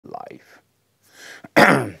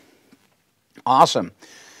Awesome.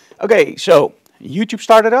 Okay, so YouTube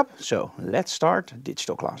started up. So let's start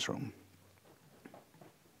Digital Classroom.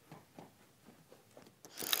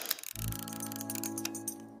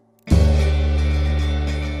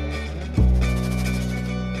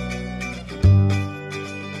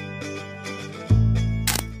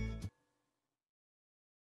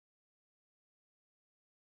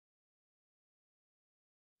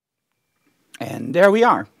 And there we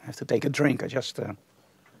are. I have to take a drink. I just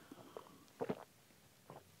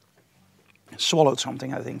swallowed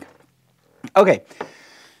something, I think. Okay,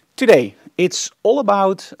 today it's all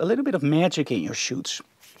about a little bit of magic in your shoots.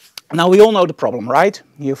 Now we all know the problem, right?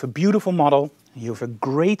 You have a beautiful model, you have a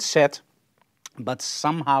great set, but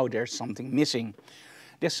somehow there's something missing.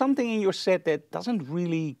 There's something in your set that doesn't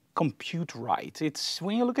really compute right. It's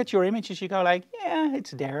when you look at your images, you go like, yeah,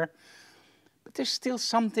 it's there. But there's still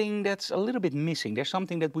something that's a little bit missing. There's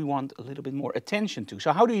something that we want a little bit more attention to.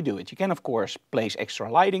 So how do you do it? You can, of course, place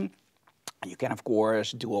extra lighting. You can, of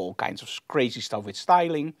course, do all kinds of crazy stuff with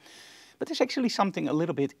styling. But there's actually something a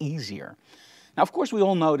little bit easier. Now, of course, we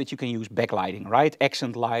all know that you can use backlighting, right?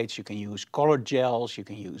 Accent lights, you can use color gels, you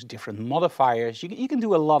can use different modifiers. You can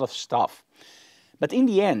do a lot of stuff. But in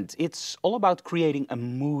the end, it's all about creating a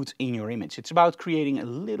mood in your image. It's about creating a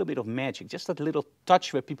little bit of magic, just that little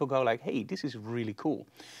touch where people go like, hey, this is really cool.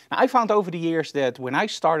 Now, I found over the years that when I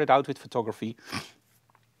started out with photography,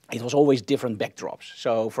 it was always different backdrops.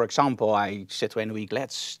 So, for example, I said to Anouk,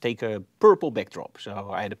 let's take a purple backdrop.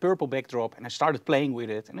 So I had a purple backdrop and I started playing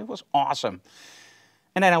with it and it was awesome.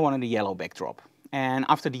 And then I wanted a yellow backdrop. And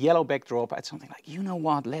after the yellow backdrop, I had something like, you know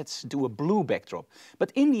what, let's do a blue backdrop.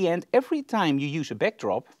 But in the end, every time you use a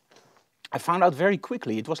backdrop, I found out very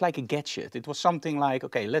quickly, it was like a gadget. It was something like,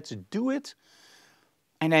 okay, let's do it.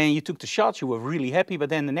 And then you took the shots, you were really happy, but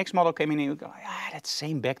then the next model came in and you go, ah, that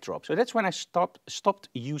same backdrop. So that's when I stopped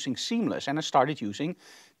using seamless and I started using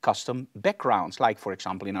custom backgrounds, like for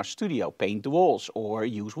example in our studio, paint the walls or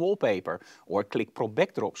use wallpaper or click prop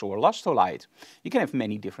backdrops or Lustolite. You can have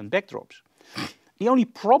many different backdrops. The only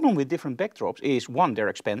problem with different backdrops is, one, they're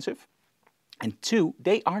expensive, and two,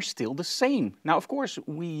 they are still the same. Now, of course,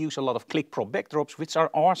 we use a lot of click prop backdrops, which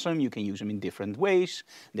are awesome. You can use them in different ways.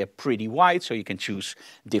 They're pretty wide, so you can choose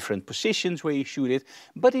different positions where you shoot it.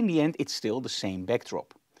 But in the end, it's still the same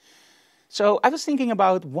backdrop. So I was thinking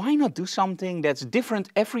about why not do something that's different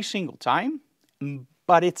every single time,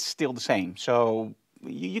 but it's still the same. So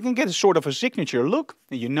you can get a sort of a signature look.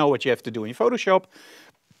 You know what you have to do in Photoshop.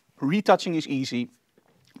 Retouching is easy,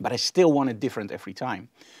 but I still want it different every time.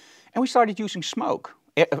 And we started using smoke.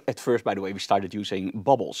 At first, by the way, we started using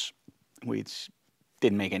bubbles, which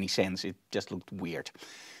didn't make any sense. It just looked weird.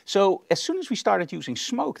 So as soon as we started using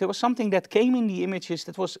smoke, there was something that came in the images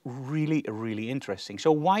that was really, really interesting.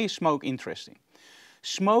 So why is smoke interesting?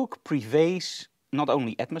 Smoke pervades not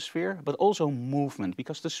only atmosphere, but also movement,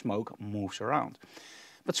 because the smoke moves around.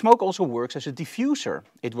 But smoke also works as a diffuser.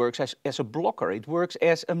 It works as a blocker. It works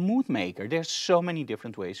as a mood maker. There's so many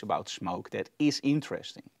different ways about smoke that is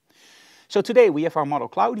interesting. So today we have our model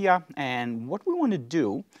Claudia, and what we want to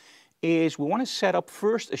do is we want to set up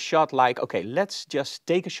first a shot like, okay, let's just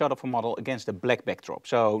take a shot of a model against a black backdrop.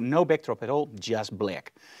 So no backdrop at all, just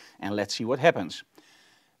black. And let's see what happens.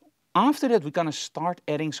 After that, we're going to start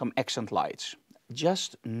adding some accent lights,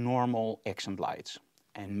 just normal accent lights.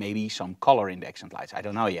 And maybe some color in the accent lights, I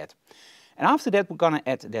don't know yet. And after that, we're gonna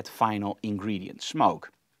add that final ingredient,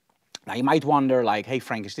 smoke. Now you might wonder like, hey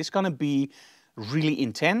Frank, is this gonna be really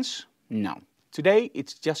intense? No. Today,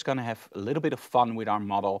 it's just gonna have a little bit of fun with our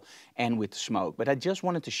model and with the smoke. But I just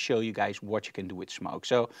wanted to show you guys what you can do with smoke.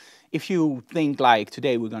 So if you think like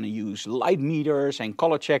today we're gonna use light meters and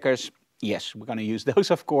color checkers, yes, we're going to use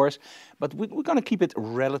those, of course, but we're going to keep it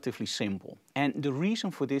relatively simple. And the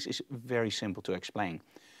reason for this is very simple to explain.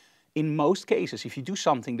 In most cases, if you do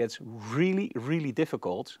something that's really, really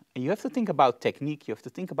difficult, you have to think about technique, you have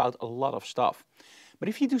to think about a lot of stuff. But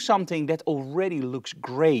if you do something that already looks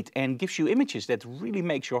great and gives you images that really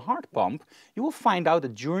makes your heart pump, you will find out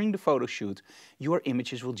that during the photo shoot, your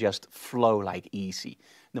images will just flow like easy.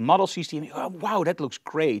 The model sees the image, oh, wow, that looks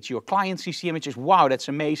great. Your client sees the images, wow, that's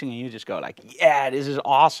amazing. And you just go like, yeah, this is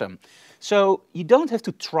awesome. So you don't have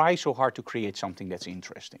to try so hard to create something that's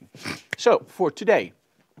interesting. So for today,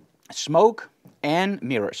 smoke and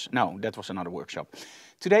mirrors. No, that was another workshop.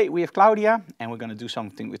 Today we have Claudia and we're going to do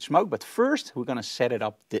something with smoke, but first we're going to set it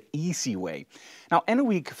up the easy way. Now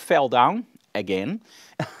Anouk fell down again.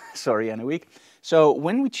 Sorry Anouk. So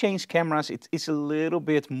when we change cameras, it's a little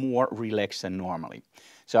bit more relaxed than normally.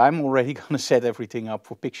 So I'm already going to set everything up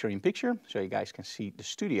for picture in picture so you guys can see the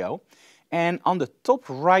studio. And on the top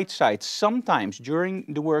right side, sometimes during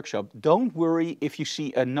the workshop, don't worry if you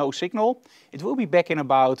see a no signal. It will be back in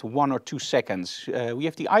about 1 or 2 seconds. We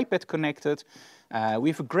have the iPad connected. We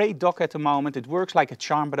have a great dock at the moment. It works like a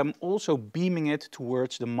charm, but I'm also beaming it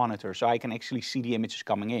towards the monitor so I can actually see the images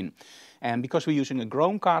coming in. And because we're using a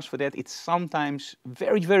Chromecast for that, it sometimes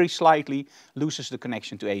very, very slightly loses the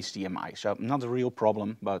connection to HDMI. So not a real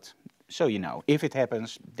problem, but so you know, if it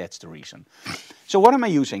happens, that's the reason. So what am I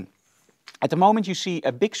using? At the moment you see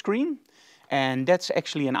a big screen, and that's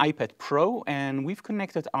actually an iPad Pro, and we've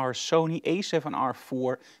connected our Sony a7R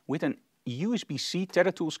IV with an USB-C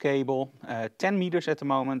TerraTools cable, 10 meters at the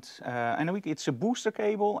moment, and it's a booster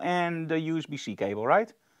cable and the USB-C cable,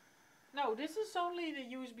 right? No, this is only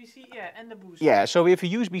the USB-C, yeah, and the booster. Yeah, so we have a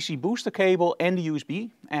USB-C booster cable and the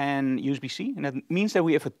USB and USB-C, and that means that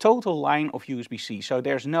we have a total line of USB-C. So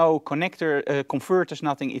there's no connector, converters,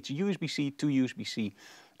 nothing. It's USB-C to USB-C.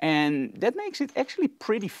 And that makes it actually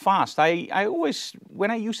pretty fast. I always, when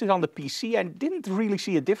I used it on the PC, I didn't really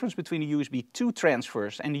see a difference between the USB 2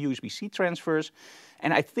 transfers and the USB-C transfers.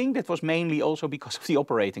 And I think that was mainly also because of the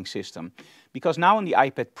operating system. Because now on the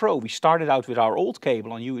iPad Pro, we started out with our old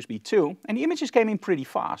cable on USB 2, and the images came in pretty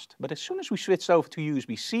fast. But as soon as we switched over to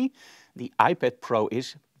USB-C, the iPad Pro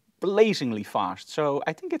is blazingly fast. So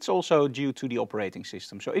I think it's also due to the operating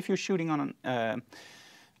system. So if you're shooting on an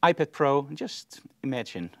iPad Pro, just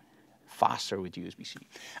imagine faster with USB-C.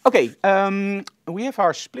 Okay, we have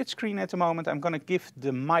our split screen at the moment. I'm going to give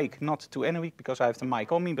the mic not to Anouk because I have the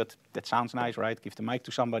mic on me, but that sounds nice, right? Give the mic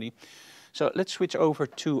to somebody. So let's switch over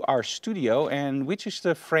to our studio. And which is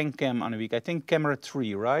the Frank cam, Anouk? I think camera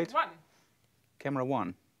 3, right? 1. Camera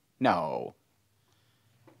 1. No.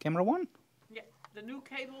 Camera 1? Yeah, the new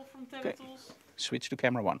cable from TerraTools. Okay. Switch to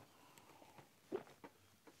camera 1.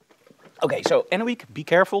 Okay, so Anouk, be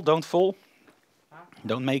careful, don't fall.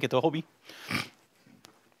 Don't make it a hobby.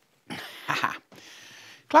 Haha.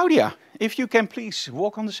 Claudia, if you can please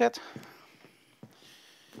walk on the set.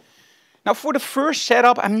 Now for the first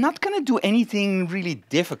setup, I'm not going to do anything really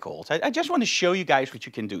difficult. I just want to show you guys what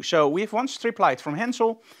you can do. So we have one strip light from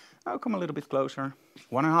Hensel. I'll come a little bit closer.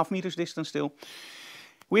 1.5 meters distance still.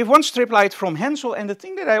 We have one strip light from Hensel, and the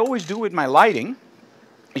thing that I always do with my lighting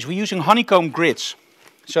is we're using honeycomb grids.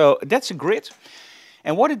 So that's a grid,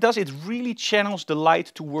 and what it does, it really channels the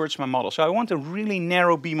light towards my model. So I want a really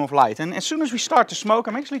narrow beam of light, and as soon as we start to smoke,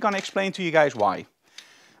 I'm actually going to explain to you guys why.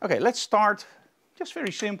 Okay, let's start, just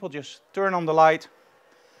very simple, just turn on the light.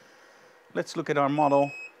 Let's look at our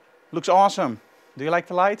model. Looks awesome. Do you like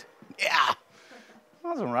the light? Yeah,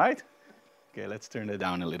 awesome, right? Okay, let's turn that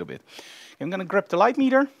down a little bit. I'm going to grab the light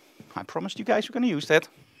meter. I promised you guys we're going to use that.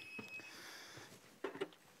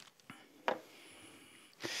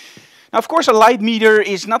 Now, of course, a light meter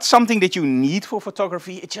is not something that you need for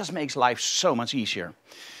photography. It just makes life so much easier.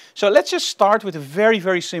 So let's just start with a very,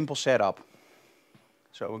 very simple setup.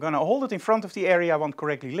 So we're going to hold it in front of the area I want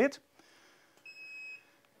correctly lit.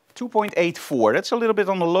 2.84. That's a little bit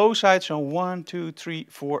on the low side. So 1, 2, 3,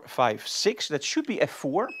 4, 5, 6. That should be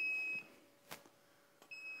f4.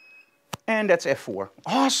 And that's f4.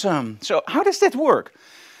 Awesome. So how does that work?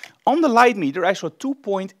 On the light meter, I saw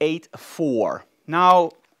 2.84.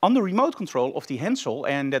 Now, on the remote control of the Hensel,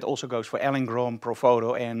 and that also goes for Elingram,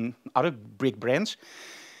 Profoto and other big brands,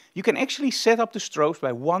 you can actually set up the strobes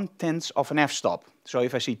by 1/10 of an f-stop. So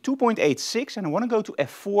if I see 2.86 and I want to go to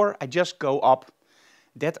f4, I just go up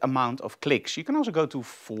that amount of clicks. You can also go to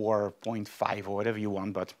 4.5 or whatever you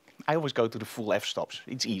want, but I always go to the full f-stops.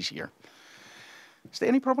 It's easier. Is there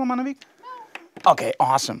any problem, Anouk? No. Okay,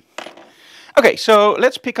 awesome. Okay, so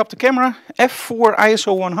let's pick up the camera. f4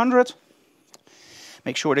 ISO 100.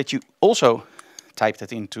 Make sure that you also type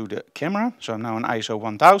that into the camera. So I'm now on ISO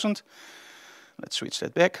 1000. Let's switch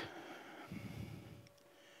that back.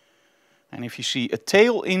 And if you see a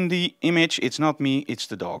tail in the image, it's not me, it's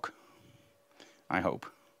the dog. I hope.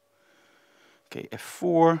 Okay,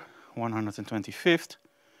 f4, 125th.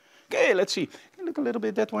 Okay, let's see. Look a little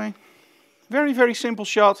bit that way. Very, very simple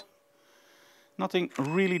shot. Nothing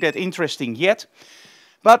really that interesting yet.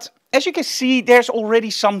 But as you can see, there's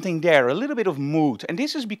already something there, a little bit of mood. And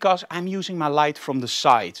this is because I'm using my light from the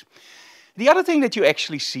side. The other thing that you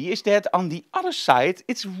actually see is that on the other side,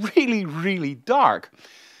 it's really, really dark.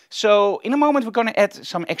 So in a moment, we're going to add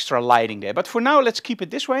some extra lighting there. But for now, let's keep it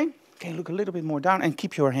this way. Okay, look a little bit more down and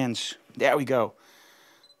keep your hands. There we go.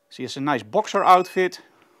 See, it's a nice boxer outfit.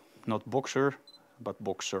 Not boxer, but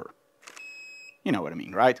boxer. You know what I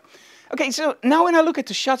mean, right? Okay, so now when I look at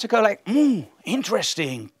the shots, I go like,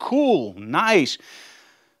 interesting, cool, nice.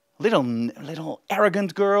 Little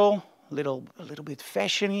arrogant girl, a little bit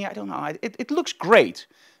fashiony, I don't know. It looks great.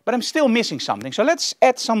 but I'm still missing something. So let's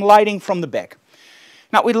add some lighting from the back.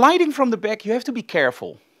 Now with lighting from the back, you have to be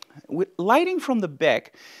careful. With lighting from the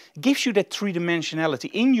back gives you that three-dimensionality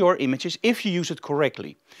in your images if you use it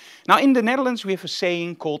correctly. Now in the Netherlands we have a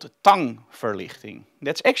saying called tangverlichting.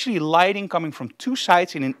 That's actually lighting coming from two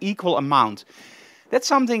sides in an equal amount. That's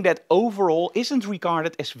something that overall isn't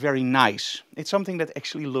regarded as very nice. It's something that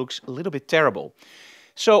actually looks a little bit terrible.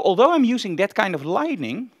 So although I'm using that kind of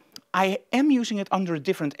lighting, I am using it under a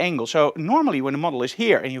different angle. So normally when the model is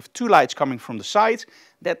here and you have two lights coming from the sides,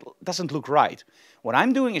 that doesn't look right. What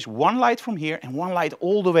I'm doing is one light from here and one light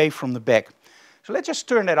all the way from the back. So let's just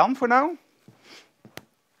turn that on for now.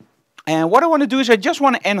 And what I want to do is I just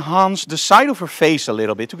want to enhance the side of her face a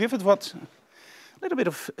little bit to give it a little bit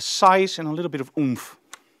of size and a little bit of oomph.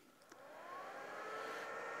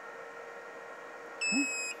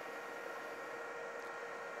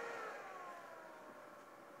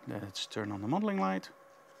 Let's turn on the modeling light.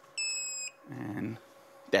 And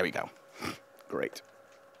there we go. Great.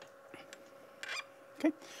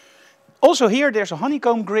 Okay. Also here there's a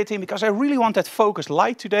honeycomb grid in because I really want that focused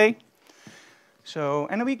light today. So,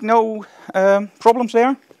 Anna-Week, no problems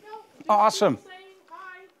there? No. Awesome.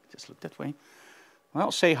 Hi. Just look that way.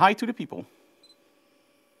 Well, say hi to the people.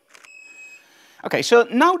 Okay, so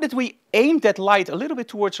now that we aimed that light a little bit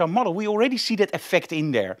towards our model, we already see that effect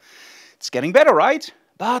in there. It's getting better, right?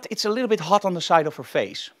 But it's a little bit hot on the side of her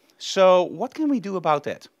face. So what can we do about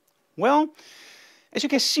that? Well, as you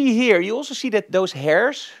can see here, you also see that those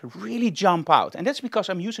hairs really jump out. And that's because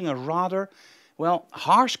I'm using a rather, well,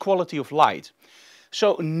 harsh quality of light.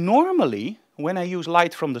 So normally, when I use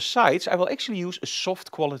light from the sides, I will actually use a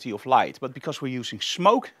soft quality of light. But because we're using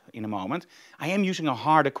smoke in a moment, I am using a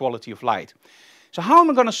harder quality of light. So how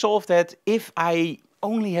am I going to solve that if I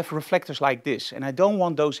only have reflectors like this and I don't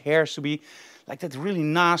want those hairs to be like that really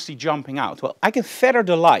nasty jumping out? Well, I can feather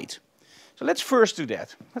the light. So let's first do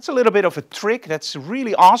that. That's a little bit of a trick. That's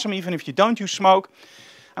really awesome even if you don't use smoke.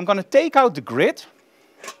 I'm going to take out the grid.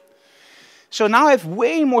 So now I have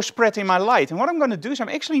way more spread in my light. And what I'm going to do is I'm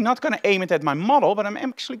actually not going to aim it at my model, but I'm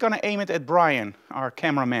actually going to aim it at Brian, our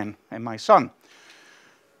cameraman, and my son.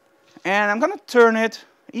 And I'm going to turn it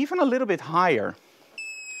even a little bit higher.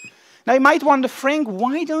 Now you might wonder, Frank,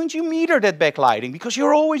 why don't you meter that backlighting? Because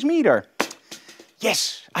you're always meter.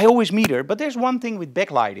 Yes, I always meter, but there's one thing with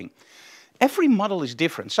backlighting. Every model is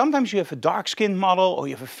different. Sometimes you have a dark-skinned model, or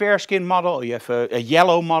you have a fair-skinned model, or you have a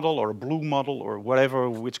yellow model, or a blue model, or whatever,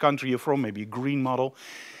 which country you're from, maybe a green model.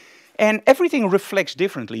 And everything reflects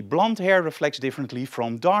differently. Blonde hair reflects differently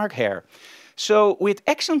from dark hair. So with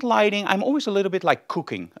accent lighting, I'm always a little bit like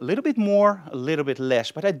cooking. A little bit more, a little bit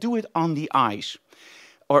less, but I do it on the eyes.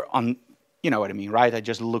 Or on, you know what I mean, right? I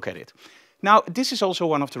just look at it. Now, this is also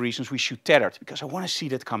one of the reasons we shoot tethered, because I want to see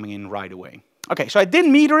that coming in right away. Okay, so I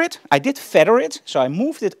didn't meter it, I did feather it, so I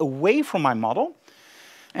moved it away from my model.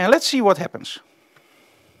 And let's see what happens.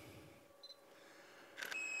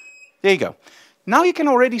 There you go. Now you can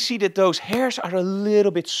already see that those hairs are a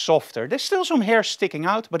little bit softer. There's still some hair sticking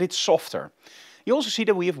out, but it's softer. You also see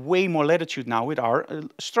that we have way more latitude now with our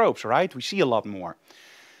strobes, right? We see a lot more.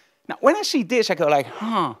 Now, when I see this, I go like,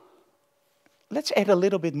 let's add a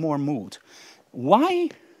little bit more mood. Why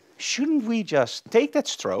shouldn't we just take that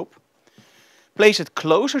strobe, place it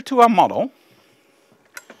closer to our model?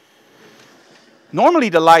 Normally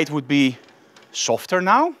the light would be softer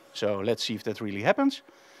now, so let's see if that really happens.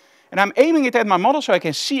 And I'm aiming it at my model so I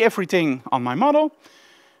can see everything on my model.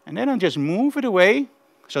 And then I just move it away.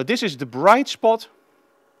 So this is the bright spot.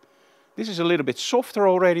 This is a little bit softer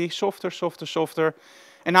already, softer, softer, softer.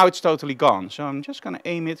 And now it's totally gone. So I'm just going to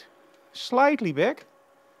aim it slightly back.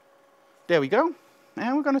 There we go.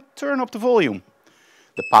 And we're going to turn up the volume,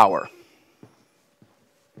 the power.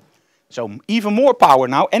 So even more power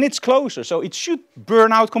now, and it's closer, so it should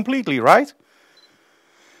burn out completely, right?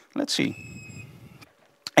 Let's see.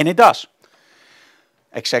 And it does.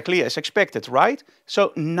 Exactly as expected, right?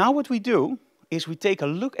 So now what we do is we take a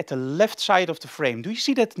look at the left side of the frame. Do you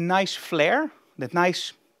see that nice flare, that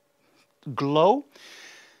nice glow?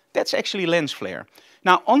 That's actually lens flare.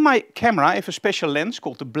 Now on my camera I have a special lens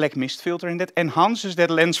called the black mist filter, and that enhances that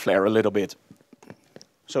lens flare a little bit.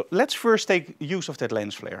 So let's first take use of that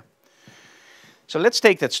lens flare. So let's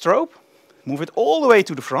take that strobe, move it all the way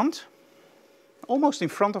to the front, almost in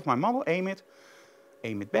front of my model, aim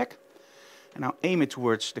it back, and now aim it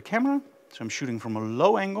towards the camera. So I'm shooting from a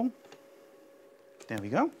low angle. There we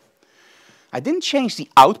go. I didn't change the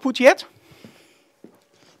output yet,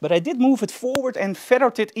 but I did move it forward and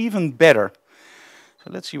feathered it even better.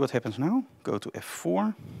 So let's see what happens now. Go to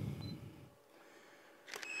F4.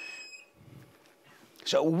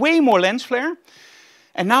 So way more lens flare.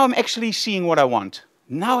 And now I'm actually seeing what I want.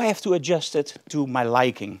 Now I have to adjust it to my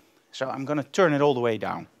liking. So I'm going to turn it all the way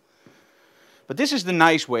down. But this is the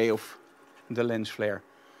nice way of the lens flare.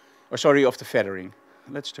 Or sorry, of the feathering.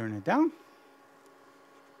 Let's turn it down.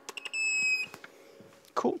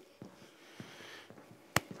 Cool.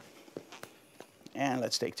 And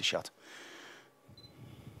let's take the shot.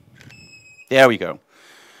 There we go.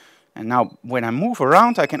 And now when I move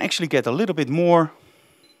around, I can actually get a little bit more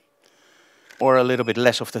or a little bit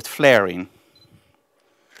less of that flaring.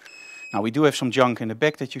 Now we do have some junk in the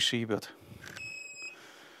back that you see, but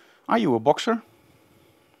are you a boxer?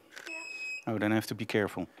 Yeah. Oh, then I have to be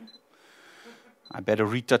careful. I better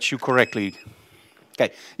retouch you correctly.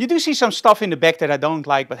 Okay, you do see some stuff in the back that I don't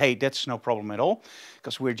like, but hey, that's no problem at all,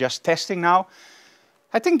 because we're just testing now.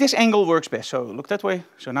 I think this angle works best, so look that way.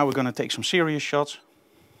 So now we're going to take some serious shots.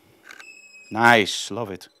 Nice,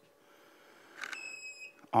 love it.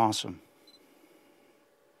 Awesome.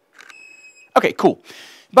 Okay, cool.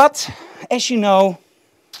 But as you know,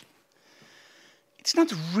 it's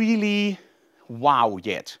not really wow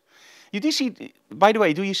yet. You do see, by the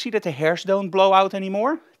way, do you see that the hairs don't blow out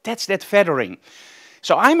anymore? That's that feathering.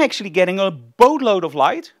 So I'm actually getting a boatload of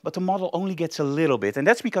light, but the model only gets a little bit. And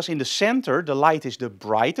that's because in the center, the light is the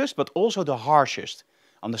brightest, but also the harshest.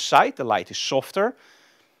 On the side, the light is softer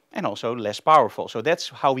and also less powerful. So that's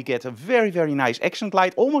how we get a very, very nice accent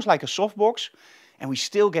light, almost like a softbox. And we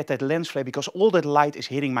still get that lens flare because all that light is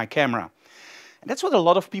hitting my camera. And that's what a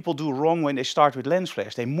lot of people do wrong when they start with lens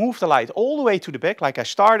flares. They move the light all the way to the back like I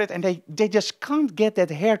started, and they just can't get that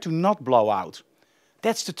hair to not blow out.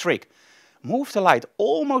 That's the trick. Move the light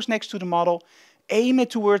almost next to the model, aim it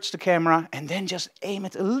towards the camera, and then just aim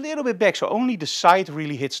it a little bit back so only the side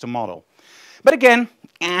really hits the model. But again,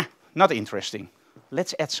 not interesting.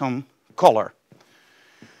 Let's add some color.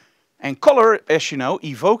 And color, as you know,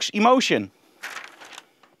 evokes emotion.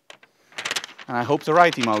 And I hope the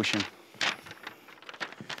right emotion.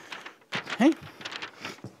 Okay.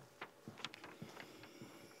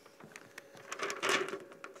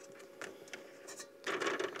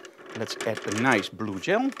 Let's add a nice blue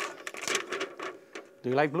gel. Do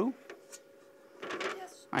you like blue?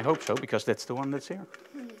 Yes. I hope so, because that's the one that's here.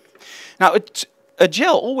 Now, a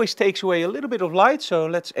gel always takes away a little bit of light, so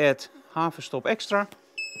let's add half a stop extra.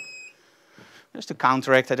 Just to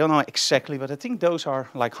counteract, I don't know exactly, but I think those are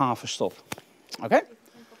like half a stop. Okay?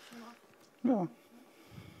 Yeah.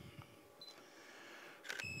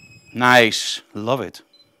 Nice, love it.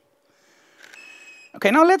 Okay,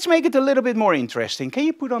 now let's make it a little bit more interesting. Can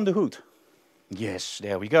you put on the hood? Yes,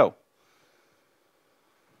 there we go.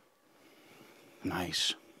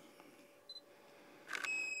 Nice.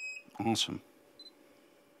 Awesome.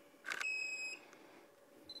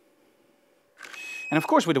 And of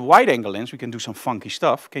course, with a wide angle lens, we can do some funky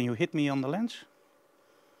stuff. Can you hit me on the lens?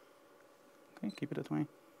 Okay, keep it that way.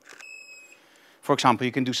 For example,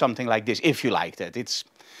 you can do something like this, if you like that.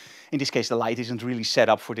 In this case, the light isn't really set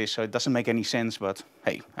up for this, so it doesn't make any sense, but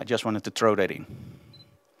hey, I just wanted to throw that in.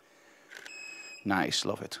 Nice,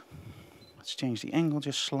 love it. Let's change the angle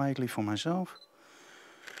just slightly for myself.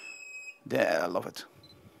 There, I love it.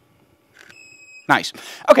 Nice.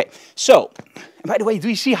 Okay, so, by the way, do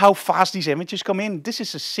you see how fast these images come in? This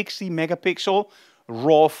is a 60 megapixel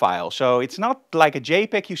RAW file. So it's not like a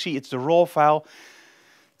JPEG you see, it's the RAW file.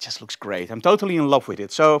 It just looks great. I'm totally in love with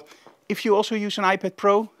it. So if you also use an iPad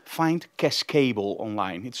Pro, find Cascable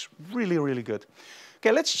online. It's really, really good.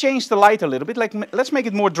 Okay, let's change the light a little bit. Let's make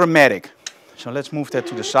it more dramatic. So let's move that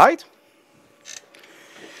to the side.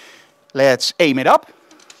 Let's aim it up.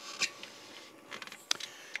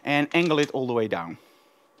 And angle it all the way down.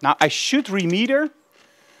 Now I should remeter,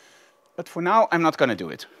 but for now I'm not going to do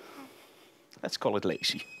it. Let's call it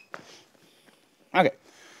lazy. Okay,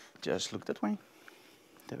 just look that way.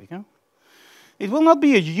 There we go. It will not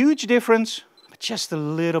be a huge difference, but just a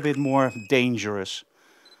little bit more dangerous.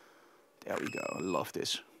 There we go, I love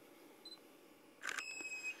this.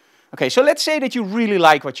 Okay, so let's say that you really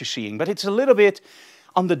like what you're seeing, but it's a little bit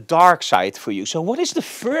on the dark side for you. So what is the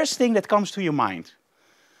first thing that comes to your mind?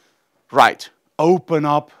 Right, open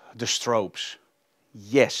up the strobes.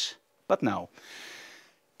 Yes, but no.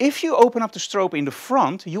 If you open up the strobe in the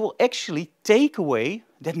front, you will actually take away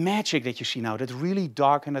that magic that you see now, that really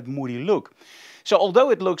dark and that moody look. So although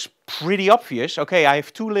it looks pretty obvious, okay, I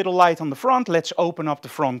have too little light on the front, let's open up the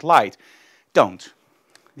front light. Don't.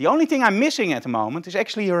 The only thing I'm missing at the moment is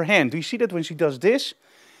actually her hand. Do you see that when she does this?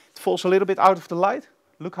 It falls a little bit out of the light.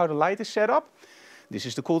 Look how the light is set up. This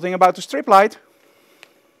is the cool thing about the strip light.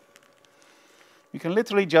 You can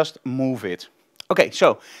literally just move it. Okay,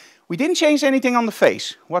 so we didn't change anything on the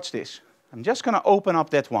face. Watch this. I'm just going to open up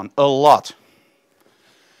that one a lot.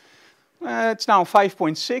 It's now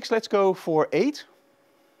 5.6. Let's go for 8.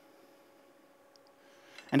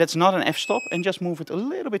 And that's not an f-stop. And just move it a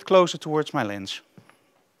little bit closer towards my lens.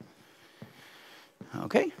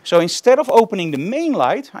 Okay, so instead of opening the main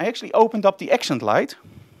light, I actually opened up the accent light.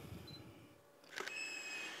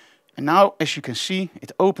 And now, as you can see,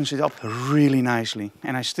 it opens it up really nicely.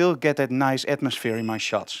 And I still get that nice atmosphere in my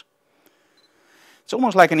shots. It's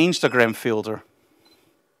almost like an Instagram filter.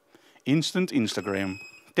 Instant Instagram.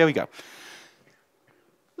 There we go.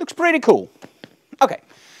 Looks pretty cool. Okay,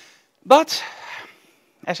 but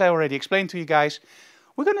as I already explained to you guys,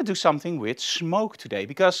 we're going to do something with smoke today,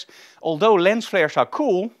 because although lens flares are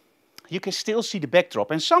cool, you can still see the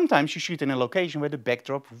backdrop. And sometimes you shoot in a location where the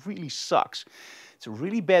backdrop really sucks. It's a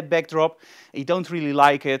really bad backdrop, you don't really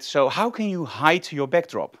like it. So how can you hide your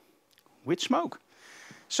backdrop? With smoke.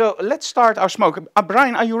 So let's start our smoke.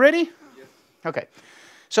 Brian, are you ready? Yes. Okay.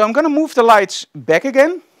 So I'm going to move the lights back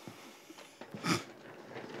again.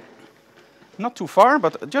 Not too far,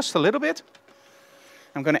 but just a little bit.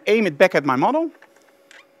 I'm going to aim it back at my model.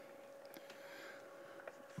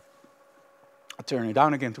 I'll turn it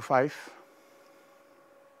down again to 5.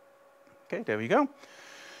 Okay, there we go.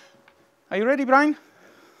 Are you ready, Brian?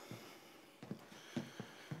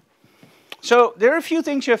 So there are a few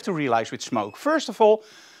things you have to realize with smoke. First of all,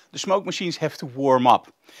 the smoke machines have to warm up.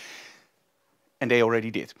 And they already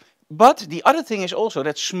did. But the other thing is also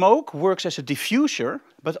that smoke works as a diffuser,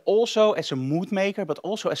 but also as a mood maker, but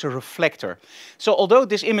also as a reflector. So although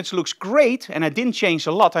this image looks great, and I didn't change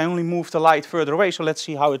a lot, I only moved the light further away, so let's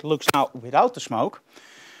see how it looks now without the smoke.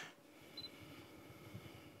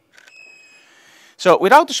 So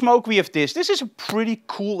without the smoke we have this. This is a pretty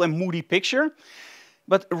cool and moody picture.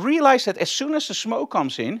 But realize that as soon as the smoke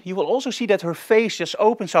comes in, you will also see that her face just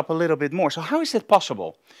opens up a little bit more. So how is that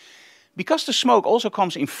possible? Because the smoke also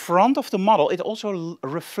comes in front of the model, it also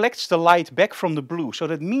reflects the light back from the blue. So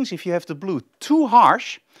that means if you have the blue too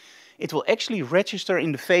harsh, it will actually register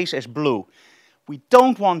in the face as blue. We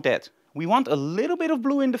don't want that. We want a little bit of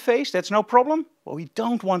blue in the face, that's no problem, but we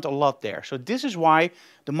don't want a lot there. So this is why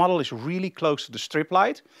the model is really close to the strip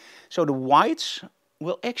light. So the whites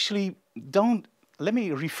will actually don't, let me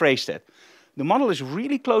rephrase that. The model is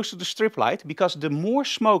really close to the strip light because the more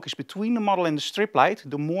smoke is between the model and the strip light,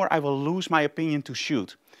 the more I will lose my opinion to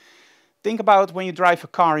shoot. Think about when you drive a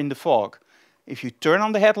car in the fog. If you turn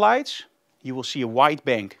on the headlights, you will see a white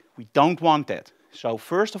bank. We don't want that. So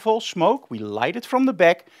first of all, smoke, we light it from the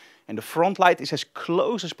back, and the front light is as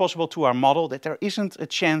close as possible to our model that there isn't a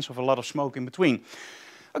chance of a lot of smoke in between.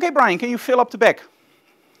 Okay, Brian, can you fill up the back?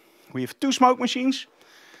 We have 2 smoke machines,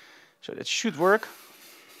 so that should work.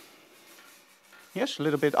 Yes, a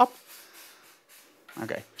little bit up.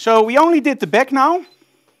 Okay, so we only did the back now.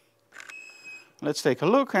 Let's take a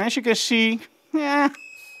look, and as you can see, yeah,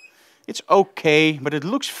 it's okay, but it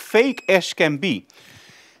looks fake as can be.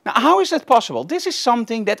 Now, how is that possible? This is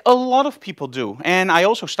something that a lot of people do, and I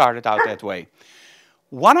also started out that way.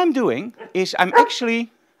 What I'm doing is I'm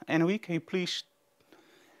actually, Anne, can you please?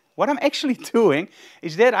 What I'm actually doing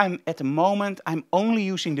is that at the moment, I'm only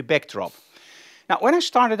using the backdrop. Now, when I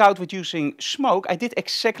started out with using smoke, I did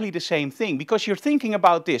exactly the same thing, because you're thinking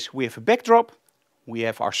about this. We have a backdrop, we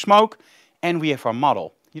have our smoke, and we have our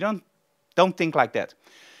model. You don't think like that.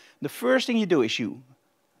 The first thing you do is you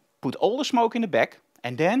put all the smoke in the back,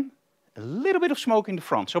 and then a little bit of smoke in the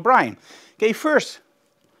front. So Brian, can you first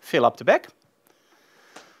fill up the back?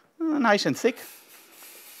 Nice and thick.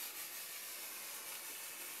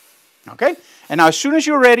 Okay, and now as soon as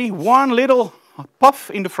you're ready, one little puff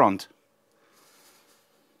in the front.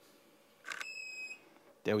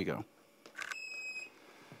 There we go.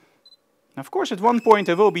 Now, of course, at one point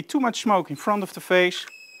there will be too much smoke in front of the face,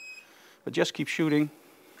 but just keep shooting.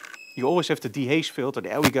 You always have the dehaze filter.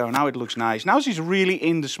 There we go. Now it looks nice. Now she's really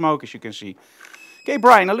in the smoke, as you can see. Okay,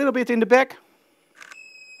 Brian, a little bit in the back.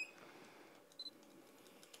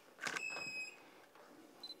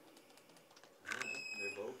 They're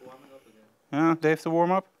both warming up again. They have to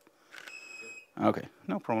warm up? Okay,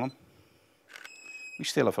 no problem. We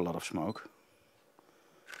still have a lot of smoke.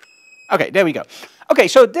 Okay, there we go. Okay,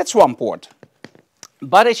 so that's one port.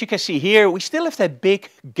 But as you can see here, we still have that big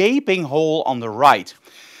gaping hole on the right.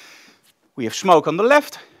 We have smoke on the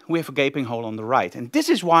left, we have a gaping hole on the right. And this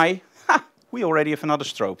is why we already have another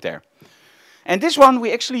strobe there. And this one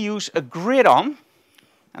we actually use a grid on.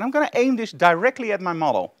 And I'm going to aim this directly at my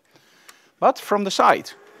model, but from the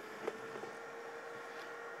side.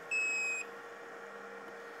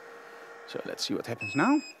 So let's see what happens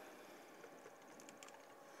now.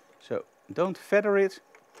 So don't feather it,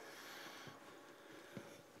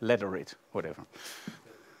 leather it, whatever.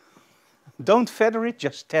 Don't feather it,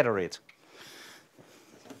 just tether it.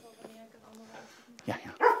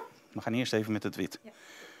 We gaan eerst even met het wit. Ja.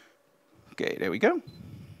 Okay, there we go.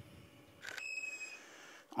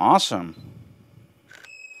 Awesome.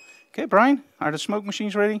 Okay, Brian, are the smoke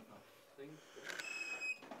machines ready?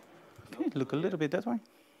 Okay, look a little bit that way.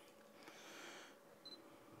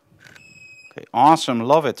 Okay, awesome,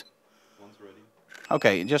 love it. One's ready.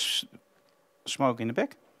 Okay, just smoke in the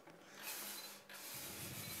back.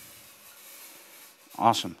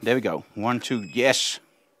 Awesome, there we go. 1, 2, yes.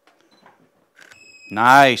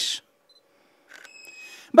 Nice.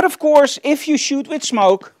 But of course, if you shoot with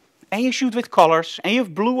smoke, and you shoot with colors, and you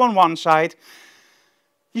have blue on one side,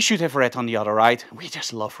 you should have red on the other, right? We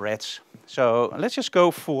just love reds. So let's just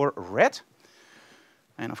go for red.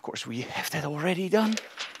 And of course, we have that already done.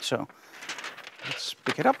 So let's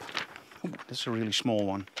pick it up. Ooh, that's a really small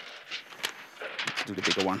one. Let's do the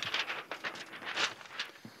bigger one.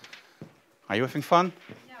 Are you having fun?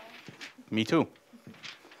 Ja. Me too.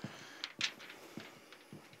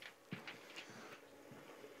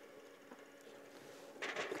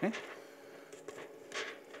 Okay.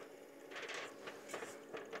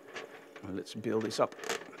 Well, let's build this up.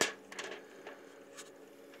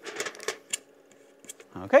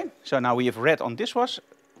 Okay, so now we have red on this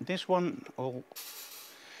one. Oh,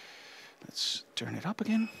 let's turn it up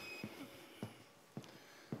again.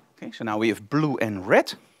 Okay, so now we have blue and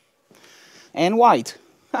red. And white.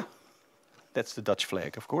 Ha. That's the Dutch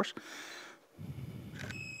flag, of course.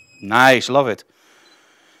 Nice, love it.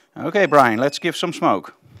 Okay, Brian, let's give some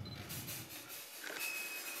smoke.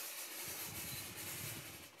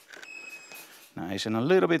 Nice, and a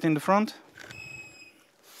little bit in the front.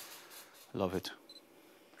 Love it.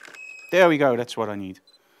 There we go, that's what I need.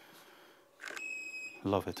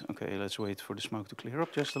 Love it. Okay, let's wait for the smoke to clear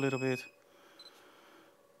up just a little bit.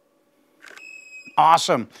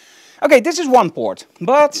 Awesome. Okay, this is one port,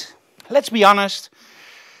 but let's be honest.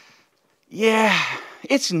 Yeah,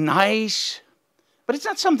 it's nice, but it's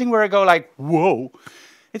not something where I go like, whoa.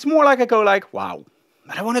 It's more like I go like, wow.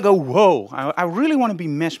 But I want to go, whoa. I really want to be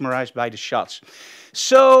mesmerized by the shots.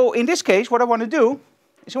 So in this case, what I want to do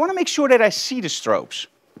is I want to make sure that I see the strobes.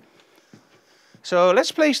 So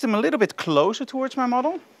let's place them a little bit closer towards my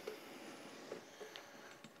model.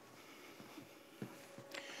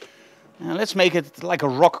 And let's make it like a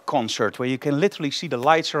rock concert where you can literally see the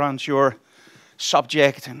lights around your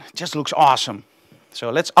subject and it just looks awesome.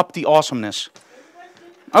 So let's up the awesomeness.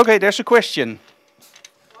 Okay, there's a question.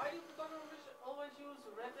 Why do photographers always use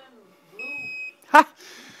red and blue? Ha!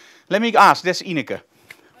 Let me ask, that's Ineke.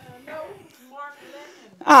 No, Mark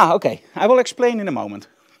Lennon. Ah, okay. I will explain in a moment.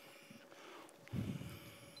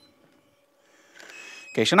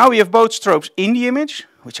 Okay, so now we have both strobes in the image,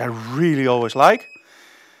 which I really always like.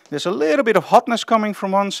 There's a little bit of hotness coming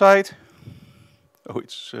from one side. Oh,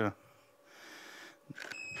 it's...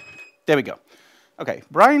 There we go. Okay,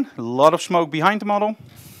 Brian, a lot of smoke behind the model.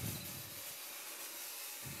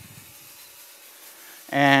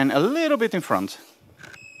 And a little bit in front.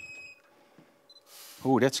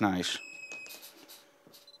 Oh, that's nice.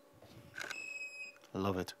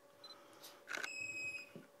 Love it.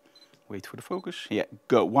 Wait for the focus. Yeah,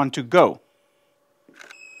 go. 1, 2, go.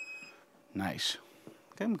 Nice.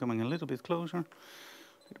 Okay, I'm coming a little bit closer. A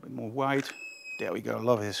little bit more wide. There we go.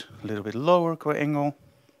 Love it. A little bit lower angle.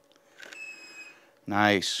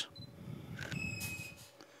 Nice.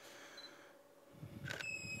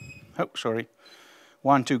 Oh, sorry.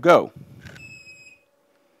 1, 2, go.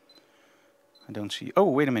 I don't see. Oh,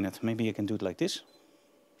 wait a minute. Maybe I can do it like this.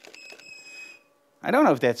 I don't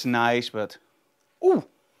know if that's nice, but... Ooh,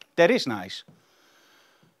 that is nice.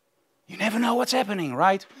 You never know what's happening,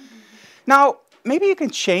 right? Now, maybe you can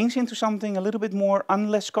change into something a little bit more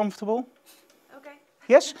less comfortable. Okay.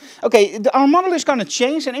 Yes? Okay, our model is going to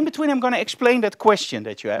change, and in between I'm going to explain that question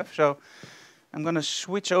that you have. So I'm going to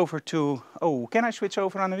switch over to... Oh, can I switch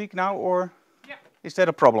over, Annemiek, now, or Yeah. is that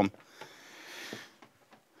a problem?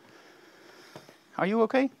 Are you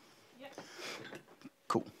okay? Yeah.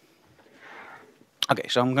 Cool. Okay,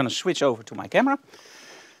 so I'm going to switch over to my camera.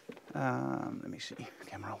 Let me see,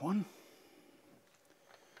 camera 1.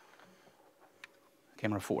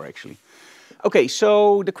 Camera 4, actually. Okay,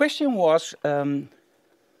 so the question was, let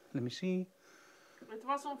me see. It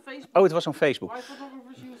was on Facebook. Oh, it was on Facebook. Why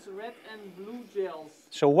photographers use red and blue gels?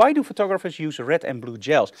 So why do photographers use red and blue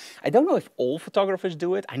gels? I don't know if all photographers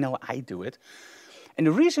do it. I know I do it. And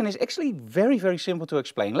the reason is actually very, very simple to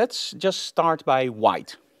explain. Let's just start by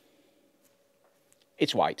white.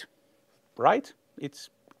 It's white, right? It's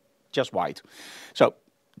just white. So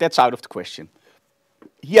that's out of the question.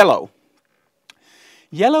 Yellow.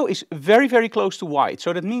 Yellow is very, very close to white.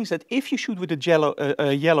 So that means that if you shoot with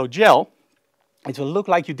a yellow gel, it will look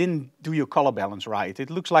like you didn't do your color balance right. It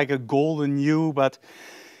looks like a golden hue, but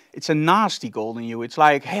it's a nasty golden hue. It's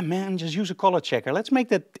like, hey man, just use a color checker. Let's make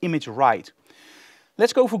that image right.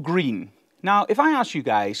 Let's go for green. Now, if I ask you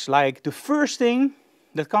guys, like the first thing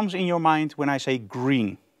that comes in your mind when I say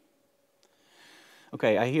green.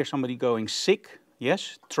 Okay, I hear somebody going sick.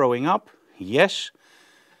 Yes. Throwing up. Yes.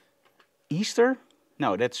 Easter?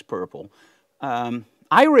 No, that's purple.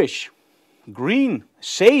 Irish. Green.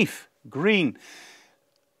 Safe. Green.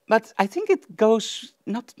 But I think it goes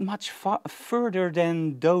not much further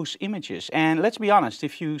than those images. And let's be honest,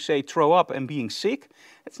 if you say throw up and being sick,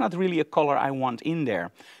 it's not really a color I want in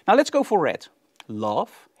there. Now let's go for red.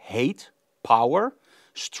 Love, hate, power,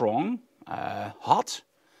 strong, hot,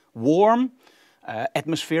 warm,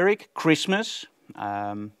 atmospheric, Christmas,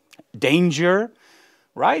 danger,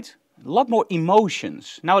 right? A lot more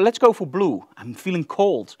emotions. Now let's go for blue. I'm feeling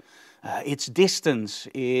cold. It's distance.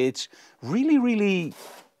 It's really, really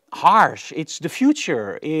harsh. It's the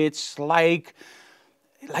future. It's like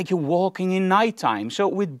you're walking in nighttime. So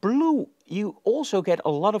with blue, you also get a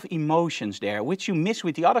lot of emotions there, which you miss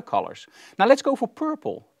with the other colors. Now let's go for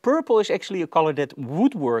purple. Purple is actually a color that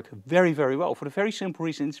would work very, very well for the very simple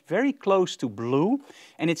reason it's very close to blue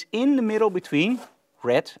and it's in the middle between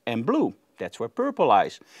red and blue. That's where purple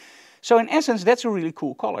lies. So in essence, that's a really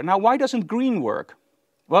cool color. Now, why doesn't green work?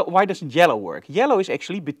 Well, why doesn't yellow work? Yellow is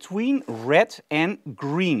actually between red and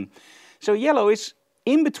green. So yellow is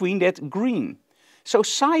in between that green. So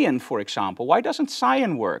cyan, for example, why doesn't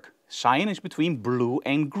cyan work? Cyan is between blue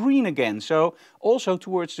and green again, so also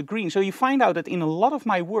towards the green. So you find out that in a lot of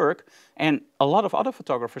my work, and a lot of other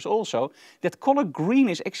photographers also, that color green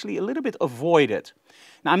is actually a little bit avoided.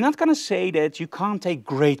 Now, I'm not going to say that you can't take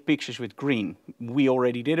great pictures with green. We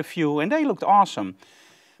already did a few, and they looked awesome.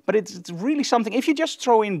 But it's really something, if you just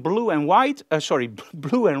throw in blue and white,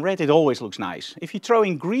 blue and red, it always looks nice. If you throw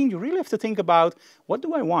in green, you really have to think about, what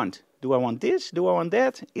do I want? Do I want this? Do I want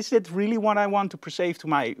that? Is that really what I want to perceive to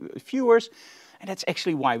my viewers? And that's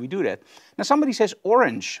actually why we do that. Now somebody says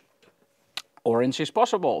orange. Orange is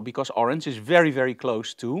possible because orange is very, very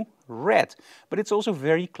close to red. But it's also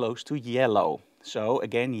very close to yellow. So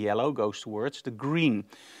again, yellow goes towards the green.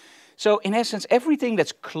 So in essence, everything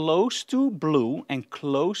that's close to blue and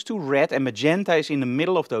close to red, and magenta is in the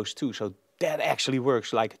middle of those two, so that actually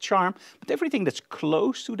works like a charm. But everything that's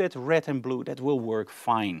close to that red and blue, that will work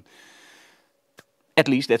fine. At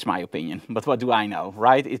least that's my opinion. But what do I know,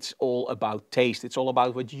 right? It's all about taste. It's all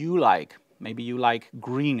about what you like. Maybe you like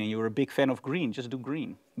green and you're a big fan of green, just do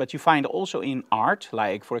green. But you find also in art,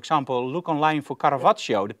 like for example, look online for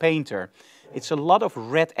Caravaggio, the painter. It's a lot of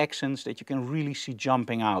red accents that you can really see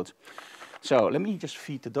jumping out. So let me just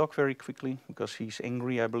feed the dog very quickly because he's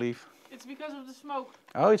angry, I believe. It's because of the smoke.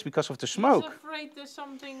 Oh, it's because of the smoke. He's afraid there's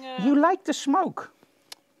something... You like the smoke.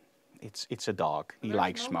 It's a dog. He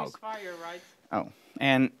likes smoke. Fire, right? Oh,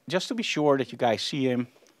 and just to be sure that you guys see him,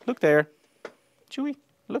 look there. Chewy,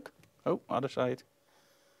 look. Oh, other side.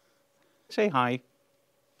 Say hi.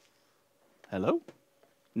 Hello?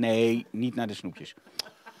 Nee, niet naar de snoepjes.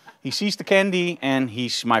 He sees the candy and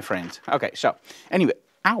he's my friend. Okay, so anyway,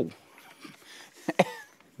 ow.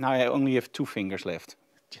 Now I only have 2 fingers left.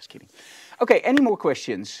 Just kidding. Okay, any more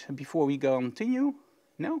questions before we continue?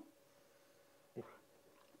 No?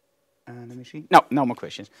 Let me see. No, no more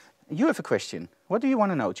questions. You have a question. What do you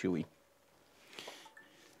want to know, Chewy?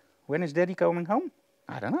 When is Daddy coming home?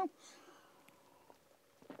 I don't know.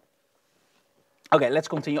 Okay, let's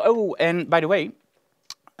continue. Oh, and by the way,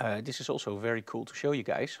 this is also very cool to show you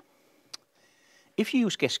guys. If you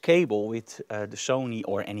use Cascable with the Sony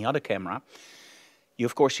or any other camera, you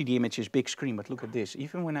of course see the images big screen, but look at this.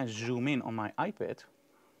 Even when I zoom in on my iPad,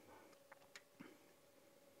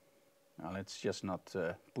 now let's just not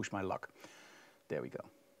push my luck. There we go.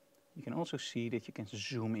 You can also see that you can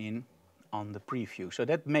zoom in on the preview. So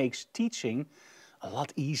that makes teaching a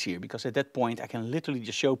lot easier because at that point I can literally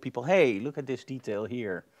just show people, hey, look at this detail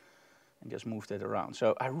here. And just move that around.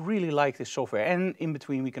 So I really like this software. And in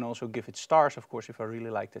between we can also give it stars, of course, if I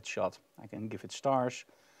really like that shot. I can give it stars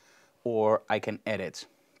or I can edit.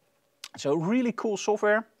 So really cool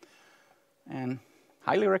software and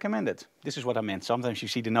highly recommend it. This is what I meant. Sometimes you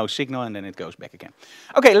see the no signal and then it goes back again.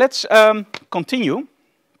 Okay, let's continue.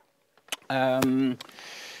 And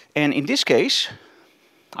in this case,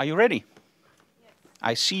 are you ready? Yes.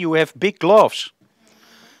 I see you have big gloves.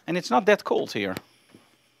 And it's not that cold here.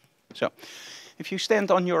 So, if you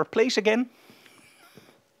stand on your place again.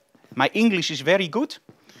 My English is very good.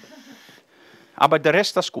 Aber de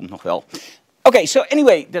rest, das komt nog wel. Okay, so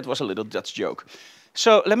anyway, that was a little Dutch joke.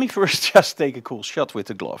 So, let me first just take a cool shot with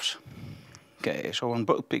the gloves. Okay, so on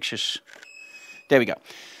both pictures, There we go.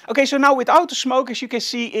 Okay, so now without the smoke, as you can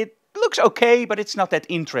see, it looks okay, but it's not that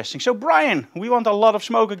interesting. So Brian, we want a lot of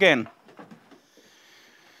smoke again.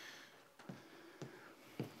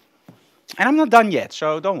 And I'm not done yet,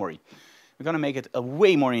 so don't worry. We're going to make it a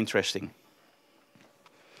way more interesting.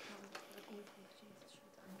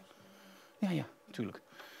 Ja, tuurlijk.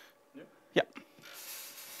 Ja.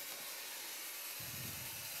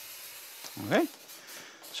 Okay.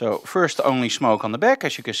 So first only smoke on the back,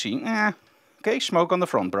 as you can see. Okay, smoke on the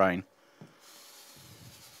front, Brian.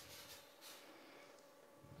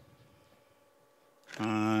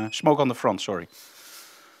 Smoke on the front, sorry.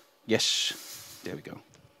 Yes, there we go.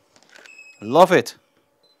 Love it.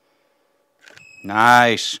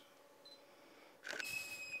 Nice.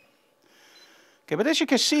 Okay, but as you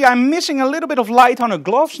can see, I'm missing a little bit of light on the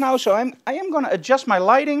gloves now, so I am going to adjust my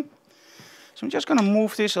lighting. So I'm just going to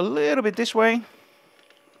move this a little bit this way.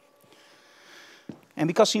 And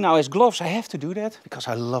because he now has gloves, I have to do that, because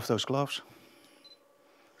I love those gloves.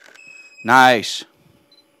 Nice.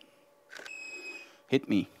 Hit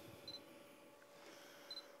me.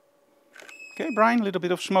 Okay, Brian, a little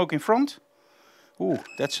bit of smoke in front. Ooh,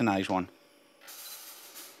 that's a nice one.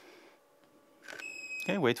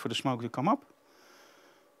 Okay, wait for the smoke to come up.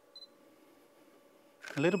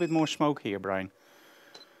 A little bit more smoke here, Brian.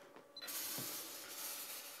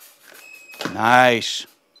 Nice.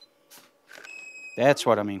 That's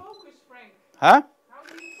what I mean. Focus, Frank. Huh? How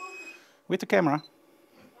do you focus? With the camera.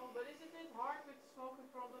 Oh, but isn't it hard with smoke in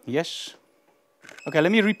front of you? Yes. Okay,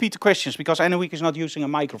 let me repeat the questions, because Anouk is not using a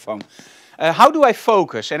microphone. How do I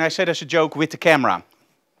focus? And I said as a joke, with the camera.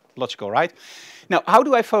 Logical, right? Now, how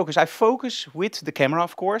do I focus? I focus with the camera,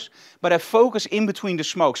 of course, but I focus in between the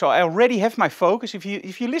smoke. So I already have my focus. If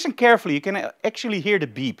you listen carefully, you can actually hear the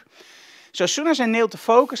beep. So as soon as I nailed the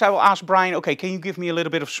focus, I will ask Brian, okay, can you give me a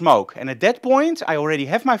little bit of smoke? And at that point, I already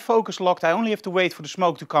have my focus locked. I only have to wait for the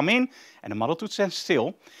smoke to come in and the model to stand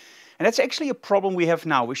still. And that's actually a problem we have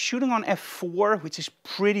now. We're shooting on f4, which is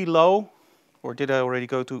pretty low. Or did I already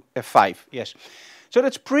go to f5? Yes. So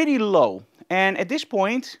that's pretty low. And at this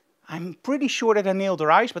point, I'm pretty sure that I nailed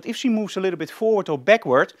her eyes, but if she moves a little bit forward or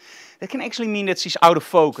backward, that can actually mean that she's out of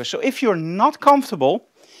focus. So if you're not comfortable,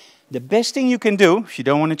 the best thing you can do, if you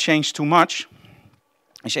don't want to change too much,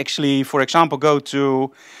 is actually, for example, go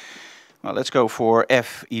to, well, let's go for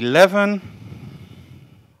f11,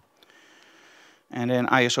 and then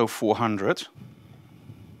ISO 400,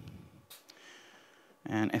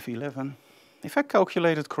 and f11. If I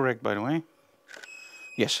calculated correct, by the way.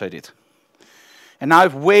 Yes, I did. And now I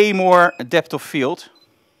have way more depth of field.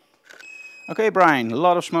 Okay, Brian, a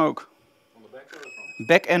lot of smoke. On the back or the front?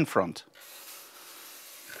 Back and front.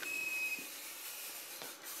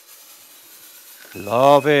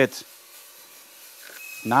 Love it.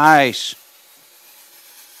 Nice.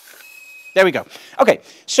 There we go. Okay,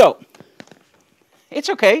 so it's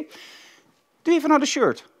okay. Do you have another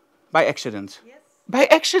shirt? By accident? Yes. By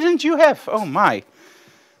accident you have? Oh my.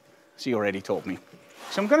 She already told me.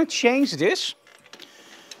 So I'm going to change this.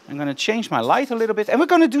 I'm going to change my light a little bit. And we're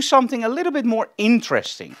going to do something a little bit more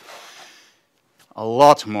interesting. A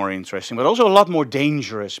lot more interesting, but also a lot more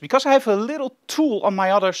dangerous. Because I have a little tool on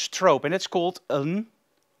my other strobe. And it's called an...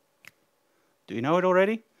 Do you know it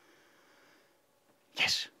already?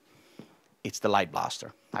 Yes. It's the light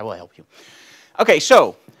blaster. I will help you. Okay,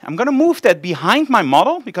 so I'm going to move that behind my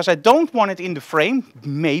model. Because I don't want it in the frame.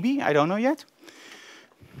 Maybe. I don't know yet.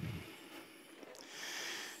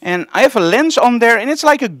 And I have a lens on there, and it's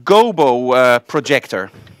like a gobo projector.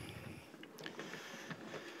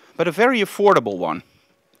 But a very affordable one.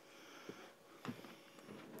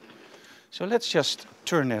 So let's just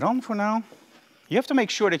turn that on for now. You have to make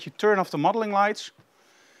sure that you turn off the modeling lights,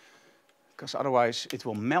 because otherwise it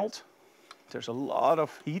will melt. There's a lot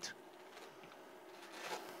of heat.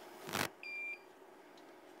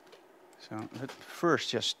 So let's first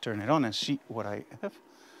just turn it on and see what I have.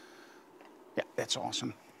 Yeah, that's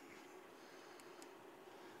awesome.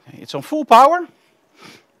 It's on full power.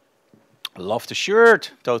 Love the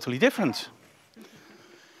shirt, totally different.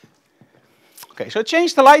 Okay, so I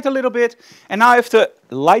changed the light a little bit, and now I have the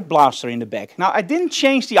light blaster in the back. Now I didn't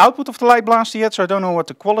change the output of the light blaster yet, so I don't know what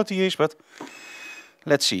the quality is, but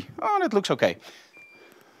let's see. Oh, that looks okay.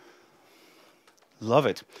 Love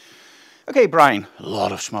it. Okay, Brian, a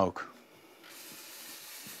lot of smoke.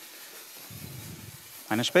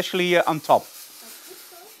 And especially on top.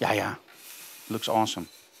 Yeah, looks awesome.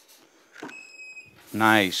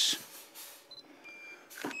 Nice.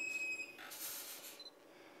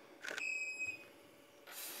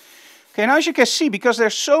 Okay, now as you can see, because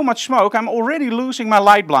there's so much smoke, I'm already losing my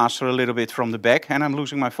light blaster a little bit from the back, and I'm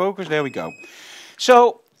losing my focus. There we go.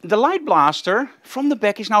 So the light blaster from the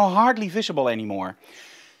back is now hardly visible anymore.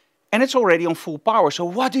 And it's already on full power. So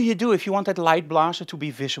what do you do if you want that light blaster to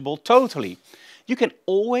be visible totally? You can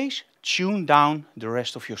always tune down the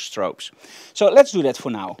rest of your strobes. So let's do that for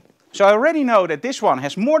now. So I already know that this one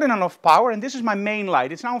has more than enough power, and this is my main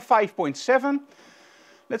light. It's now 5.7.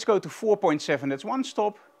 Let's go to 4.7, that's one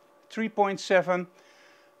stop. 3.7,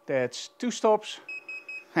 that's two stops.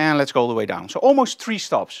 And let's go all the way down. So almost 3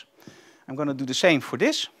 stops. I'm going to do the same for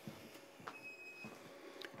this.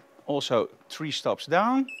 Also 3 stops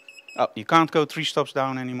down. Oh, you can't go 3 stops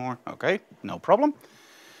down anymore. Okay, no problem.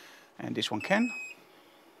 And this one can.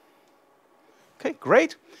 Okay,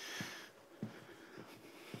 great.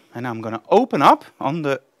 And I'm going to open up on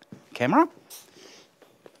the camera.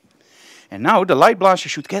 And now the light blaster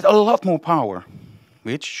should get a lot more power,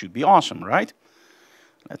 which should be awesome, right?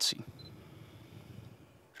 Let's see.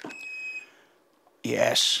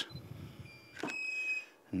 Yes.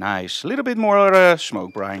 Nice. A little bit more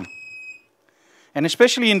smoke, Brian. And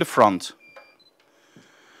especially in the front.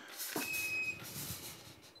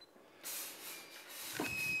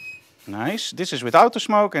 Nice. This is without the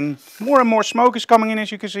smoke, and more smoke is coming in,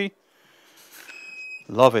 as you can see.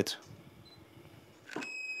 Love it.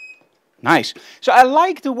 Nice. So I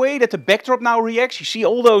like the way that the backdrop now reacts. You see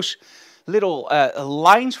all those little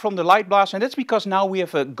lines from the light blaster, and that's because now we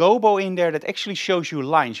have a gobo in there that actually shows you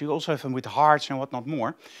lines. You also have them with hearts and whatnot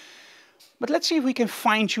more. But let's see if we can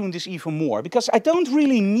fine-tune this even more, because I don't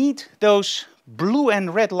really need those blue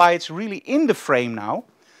and red lights really in the frame now.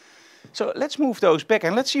 So let's move those back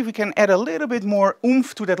and let's see if we can add a little bit more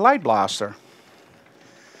oomph to that light blaster.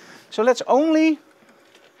 So let's only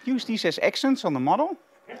use these as accents on the model.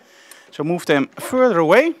 So move them further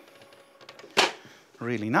away.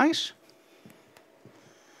 Really nice.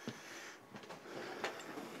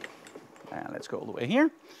 And let's go all the way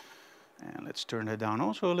here. And let's turn that down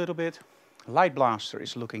also a little bit. Light blaster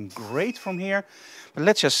is looking great from here. But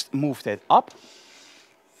let's just move that up.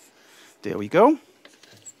 There we go.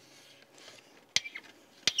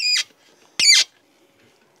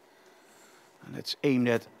 And let's aim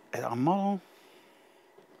that at our model.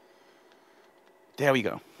 There we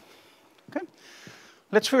go. Okay.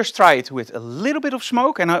 Let's first try it with a little bit of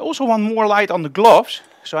smoke, and I also want more light on the gloves.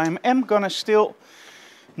 So I am gonna still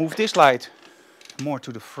move this light more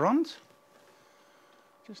to the front.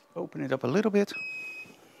 Just open it up a little bit.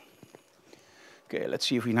 Okay, let's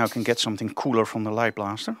see if we now can get something cooler from the light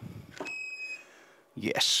blaster.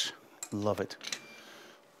 Yes, love it.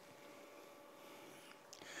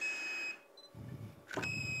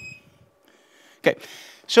 Okay,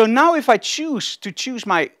 so now if I choose to choose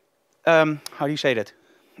my, how do you say that?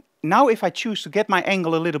 Now if I choose to get my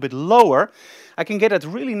angle a little bit lower, I can get that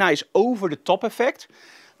really nice over the top effect.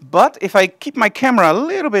 But if I keep my camera a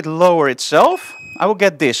little bit lower itself, I will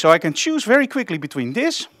get this. So I can choose very quickly between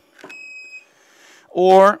this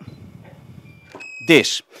or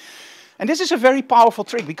this. And this is a very powerful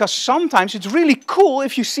trick, because sometimes it's really cool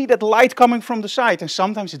if you see that light coming from the side, and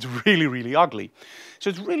sometimes it's really, really ugly.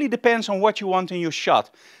 So it really depends on what you want in your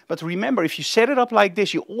shot. But remember, if you set it up like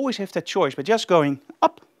this, you always have that choice, but just going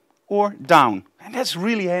up or down. And that's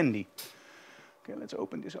really handy. Okay, let's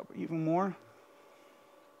open this up even more.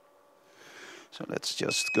 So let's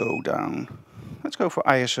just go down. Let's go for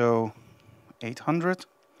ISO 800.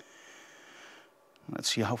 Let's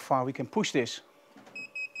see how far we can push this.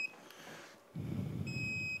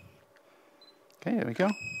 Okay, there we go.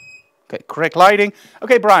 Okay, correct lighting.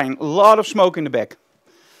 Okay, Brian, a lot of smoke in the back,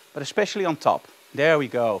 but especially on top. There we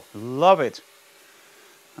go. Love it.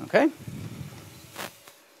 Okay.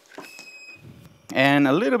 And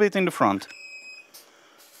a little bit in the front.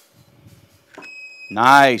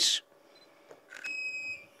 Nice.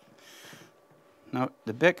 No,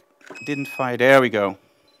 the back didn't fire. There we go.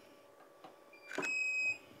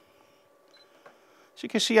 So you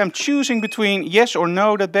can see I'm choosing between yes or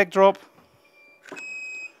no, that backdrop.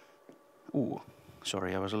 Ooh,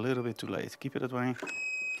 sorry, I was a little bit too late. Keep it that way.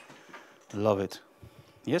 Love it.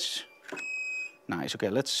 Yes. Nice. Okay,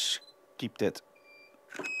 let's keep that.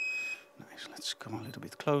 Nice. Let's come a little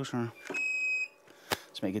bit closer.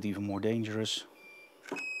 Let's make it even more dangerous.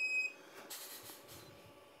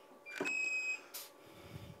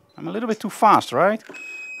 I'm a little bit too fast, right?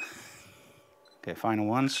 Okay, final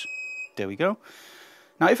ones. There we go.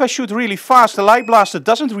 Now, if I shoot really fast, the light blaster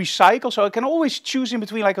doesn't recycle, so I can always choose in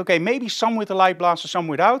between, like, okay, maybe some with the light blaster, some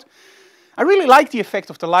without. I really like the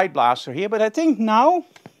effect of the light blaster here, but I think now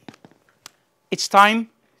it's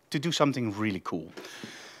time to do something really cool.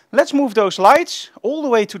 Let's move those lights all the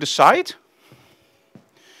way to the side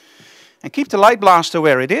and keep the light blaster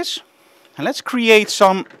where it is. And let's create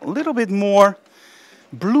some little bit more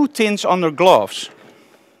blue tints on their gloves.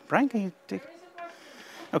 Brian, can you take? There is a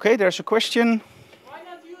question. Okay, there's a question. Why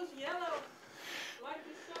not use yellow? Like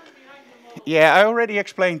the sun behind the model. Yeah, I already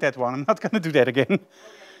explained that one. I'm not going to do that again. Okay,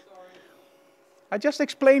 sorry. I just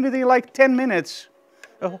explained it in like 10 minutes.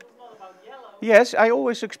 But it's not about yellow. Yes, I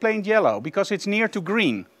always explained yellow because it's near to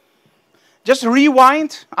green. Just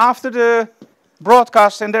rewind after the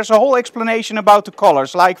broadcast and there's a whole explanation about the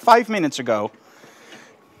colors, like 5 minutes ago.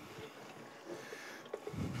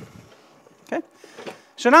 Okay,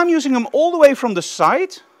 so now I'm using them all the way from the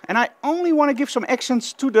side and I only want to give some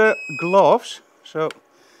accents to the gloves. So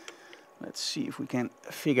let's see if we can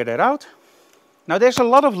figure that out. Now there's a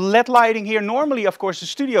lot of LED lighting here. Normally, of course, the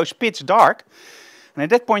studio is pitch dark. And at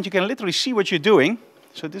that point, you can literally see what you're doing.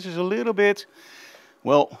 So this is a little bit,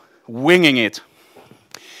 well, winging it.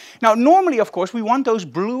 Now, normally, of course, we want those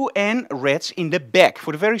blue and reds in the back.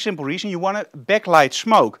 For the very simple reason, you want to backlight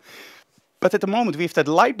smoke. But at the moment, we have that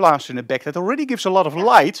light blaster in the back that already gives a lot of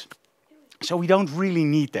light. So we don't really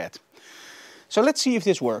need that. So let's see if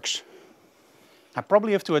this works. I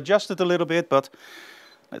probably have to adjust it a little bit, but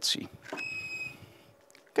let's see.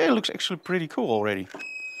 Okay, it looks actually pretty cool already.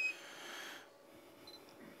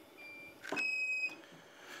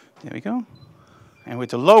 There we go. And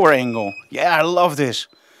with the lower angle. Yeah, I love this.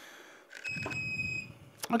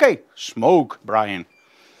 Okay, smoke, Brian.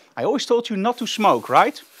 I always told you not to smoke,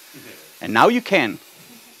 right? And now you can.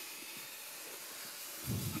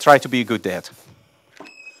 Try to be a good dad.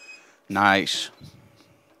 Nice.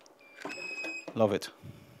 Love it.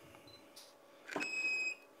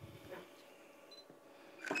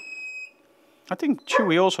 I think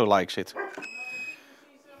Chewy also likes it.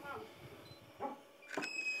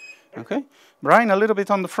 Okay, Brian, a little bit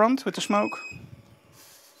on the front with the smoke.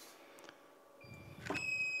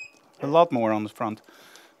 A lot more on the front.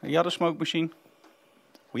 The other smoke machine.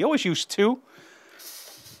 We always use 2.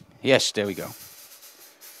 Yes, there we go.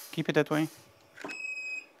 Keep it that way.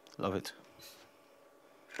 Love it.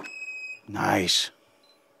 Nice.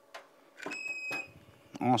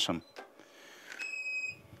 Awesome.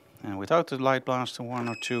 And without the light blaster, 1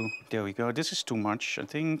 or 2. There we go. This is too much, I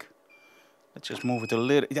think. Let's just move it a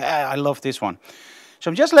little. Yeah, I love this one.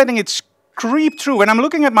 So I'm just letting it creep through. When I'm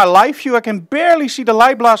looking at my live view, I can barely see the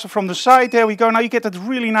light blaster from the side. There we go. Now you get that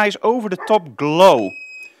really nice over-the-top glow.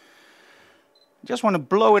 Just want to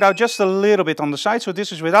blow it out just a little bit on the side. So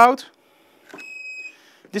this is without.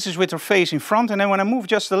 This is with her face in front. And then when I move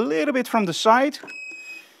just a little bit from the side,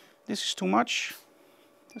 this is too much.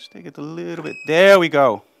 Just take it a little bit. There we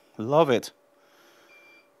go. Love it.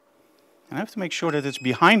 And I have to make sure that it's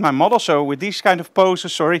behind my model. So with these kind of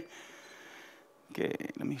poses, sorry. Okay,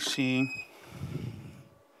 let me see.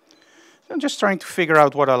 I'm just trying to figure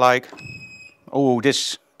out what I like. Oh,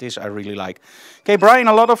 this I really like. Okay, Brian,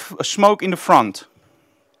 a lot of smoke in the front.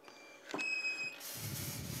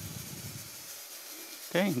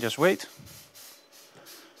 Okay, just wait.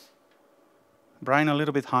 Brian, a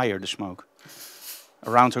little bit higher, the smoke.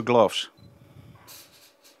 Around her gloves.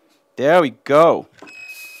 There we go.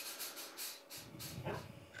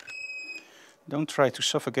 Don't try to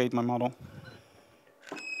suffocate my model.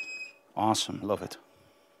 Awesome, love it.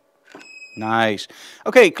 Nice.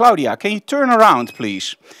 Okay, Claudia, can you turn around,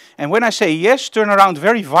 please? And when I say yes, turn around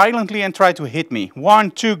very violently and try to hit me.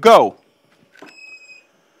 1, 2, go.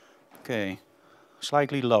 Okay,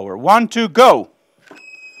 slightly lower. 1, 2, go.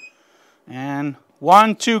 And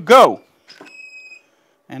 1, 2, go.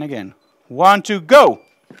 And again. 1, 2, go.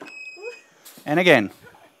 And again.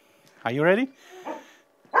 Are you ready?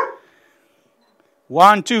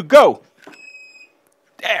 1, 2, go.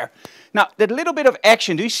 There. Now, that little bit of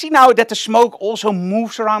action, do you see now that the smoke also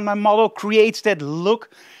moves around my model, creates that look?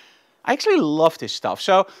 I actually love this stuff.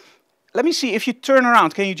 So, let me see, if you turn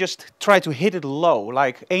around, can you just try to hit it low?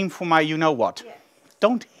 Like, aim for my you-know-what. Yes.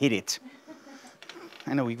 Don't hit it.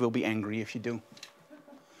 I know he will be angry if you do.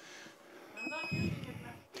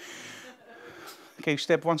 Okay,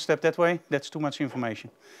 one step that way. That's too much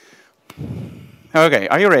information. Okay,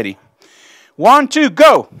 are you ready? 1, 2,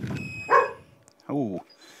 go. Ooh.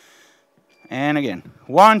 And again.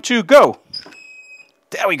 1, 2, go.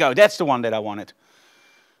 There we go. That's the one that I wanted.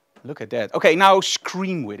 Look at that. Okay, now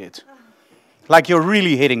scream with it. Like you're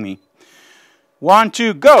really hitting me. 1,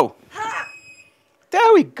 2, go.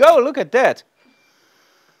 There we go. Look at that.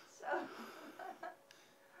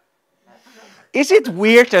 Is it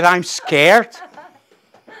weird that I'm scared?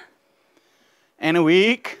 And a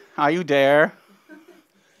week. Are you there?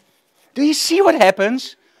 Do you see what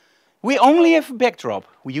happens? We only have a backdrop.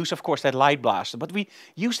 We use, of course, that light blaster, but we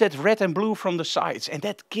use that red and blue from the sides, and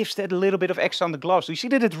that gives that little bit of extra on the gloves. Do you see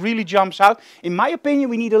that it really jumps out? In my opinion,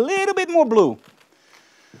 we need a little bit more blue.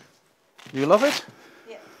 Do you love it?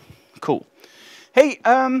 Yeah. Cool. Hey,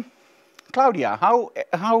 Claudia,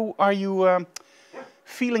 how are you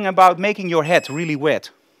feeling about making your head really wet?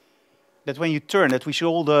 That when you turn it, we see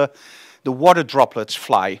all the water droplets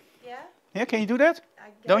fly. Yeah? Yeah, can you do that? I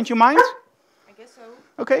guess. Don't you mind? I guess so.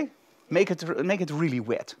 Okay, make it really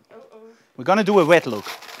wet. Oh. We're gonna do a wet look.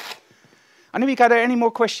 Annemiek, are there any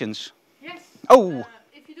more questions? Yes. Oh.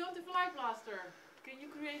 If you don't have a light blaster, can you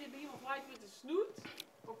create a beam of light with a snoot?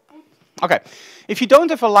 Or put... Okay, if you don't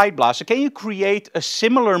have a light blaster, can you create a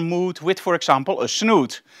similar mood with, for example, a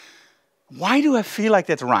snoot? Why do I feel like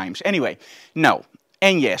that rhymes? Anyway, no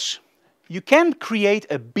and yes. You can create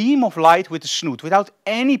a beam of light with a snoot without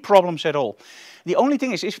any problems at all. The only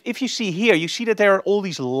thing is, if you see here, you see that there are all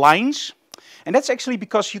these lines. And that's actually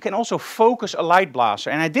because you can also focus a light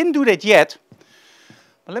blaster. And I didn't do that yet.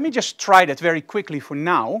 But let me just try that very quickly for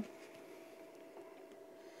now.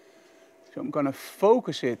 So I'm going to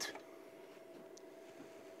focus it.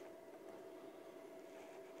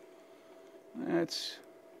 That's...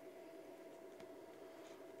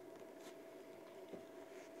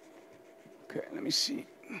 Okay, let me see.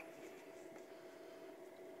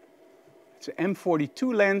 It's an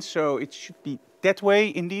M42 lens, so it should be that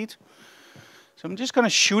way indeed. So I'm just going to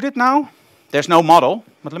shoot it now. There's no model,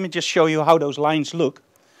 but let me just show you how those lines look.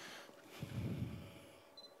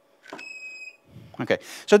 Okay,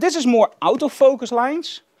 so this is more out of focus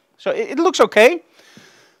lines. So it looks okay.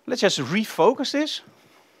 Let's just refocus this.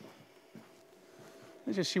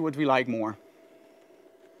 Let's just see what we like more.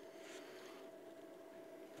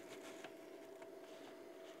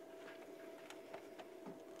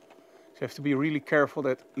 So I have to be really careful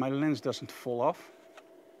that my lens doesn't fall off.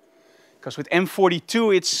 Because with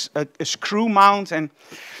M42 it's a screw mount, and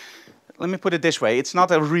let me put it this way, it's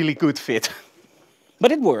not a really good fit.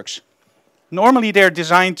 But it works. Normally they're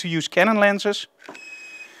designed to use Canon lenses.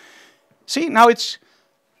 See, now it's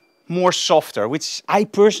more softer, which I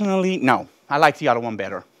personally, no, I like the other one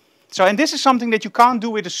better. So, and this is something that you can't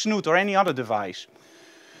do with a snoot or any other device.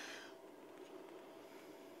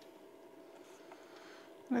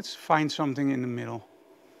 Let's find something in the middle.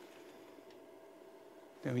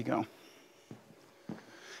 There we go.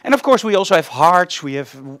 And of course we also have hearts, we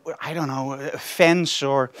have, I don't know, a fence,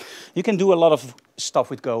 or you can do a lot of stuff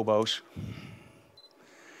with gobos.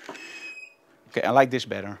 Okay, I like this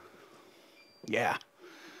better. Yeah,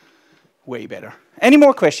 way better. Any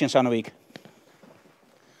more questions, Annemiek?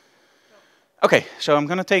 Okay, so I'm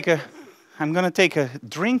gonna take a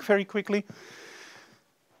drink very quickly,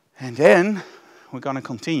 and then we're gonna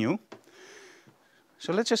continue.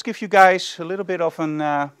 So let's just give you guys a little bit of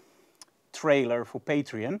an trailer for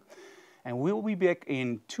Patreon, and we'll be back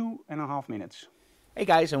in 2.5 minutes. Hey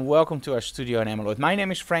guys, and welcome to our studio in Emmeloord. My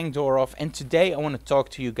name is Frank Dorhoff, and today I want to talk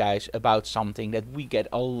to you guys about something that we get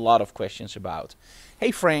a lot of questions about.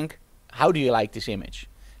 Hey Frank, how do you like this image?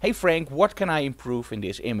 Hey Frank, what can I improve in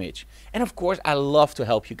this image? And of course I love to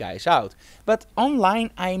help you guys out, but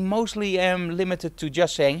online I mostly am limited to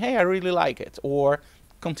just saying, hey, I really like it, or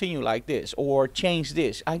continue like this, or change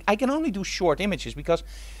this. I can only do short images because,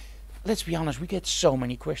 let's be honest, we get so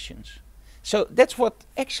many questions. So that's what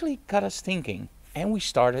actually got us thinking, and we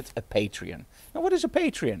started a Patreon. Now what is a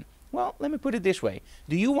Patreon? Well, let me put it this way.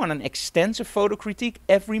 Do you want an extensive photo critique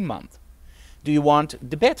every month? Do you want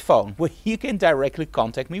the bed phone, where you can directly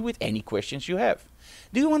contact me with any questions you have?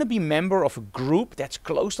 Do you want to be member of a group that's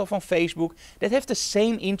closed off on Facebook that have the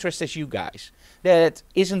same interests as you guys? That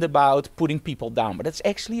isn't about putting people down, but it's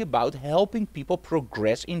actually about helping people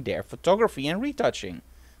progress in their photography and retouching.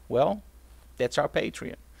 Well, that's our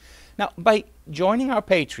Patreon. Now, by joining our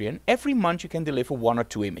Patreon, every month you can deliver 1 or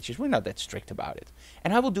 2 images. We're not that strict about it.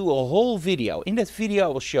 And I will do a whole video. In that video,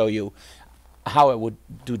 I will show you how I would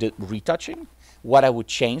do the retouching, what I would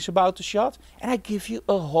change about the shot, and I give you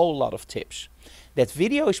a whole lot of tips. That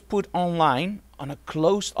video is put online on a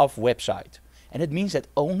closed off website. And it means that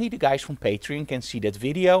only the guys from Patreon can see that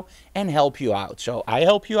video and help you out. So I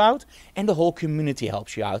help you out and the whole community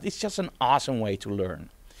helps you out. It's just an awesome way to learn.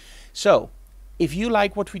 So, if you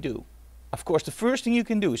like what we do, of course the first thing you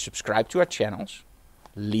can do is subscribe to our channels,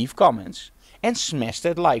 leave comments, and smash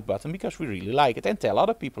that like button because we really like it, and tell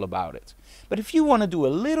other people about it. But if you want to do a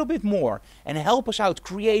little bit more and help us out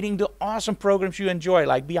creating the awesome programs you enjoy,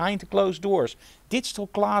 like Behind the Closed Doors, Digital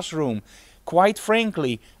Classroom, quite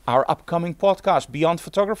frankly, our upcoming podcast, Beyond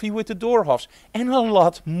Photography with the Dorhoffs, and a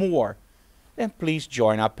lot more, then please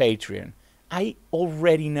join our Patreon. I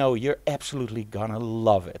already know you're absolutely gonna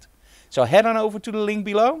love it. So head on over to the link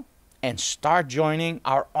below and start joining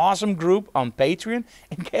our awesome group on Patreon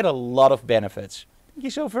and get a lot of benefits. Thank you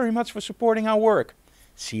so very much for supporting our work.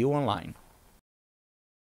 See you online.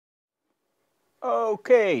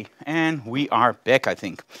 Okay, and we are back, I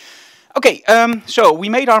think. Okay, so we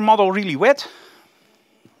made our model really wet.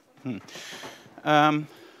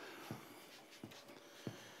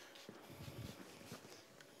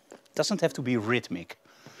 Doesn't have to be rhythmic.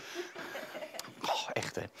 Oh,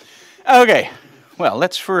 echt hè. Okay, well,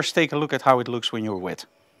 let's first take a look at how it looks when you're wet.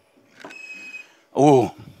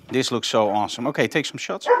 Oh, this looks so awesome. Okay, take some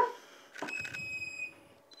shots.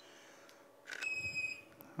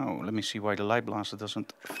 Oh, let me see why the light blaster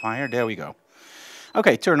doesn't fire. There we go.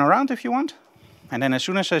 Okay, turn around if you want. And then as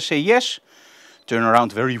soon as I say yes, turn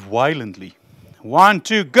around very violently. 1,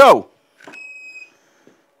 2, go!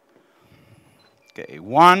 Okay,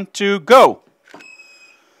 1, 2, go!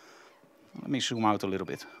 Let me zoom out a little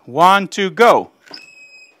bit. 1, 2, go!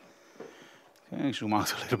 Okay, zoom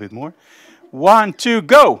out a little bit more. 1, 2,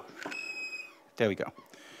 go! There we go.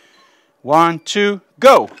 1, 2,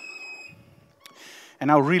 go! And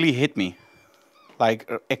now really hit me. Like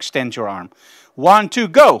extend your arm. 1, 2,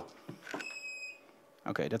 go!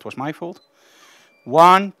 Okay, that was my fault.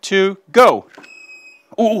 1, 2, go!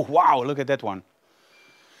 Oh, wow, look at that one.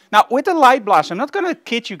 Now, with the light blast, I'm not going to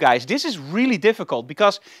kid you guys, this is really difficult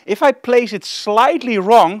because if I place it slightly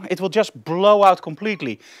wrong, it will just blow out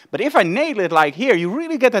completely. But if I nail it like here, you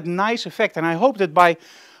really get that nice effect. And I hope that by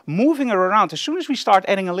moving it around, as soon as we start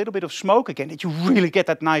adding a little bit of smoke again, that you really get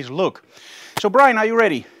that nice look. So, Brian, are you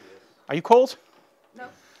ready? Are you cold? No.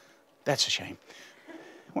 That's a shame.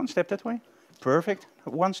 One step that way. Perfect.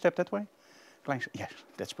 One step that way. Yes,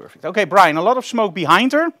 that's perfect. Okay, Brian, a lot of smoke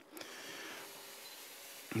behind her.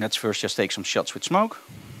 Let's first just take some shots with smoke.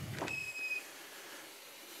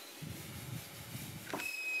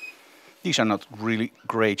 These are not really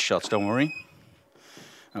great shots, don't worry.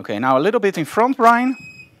 Okay, now a little bit in front, Brian.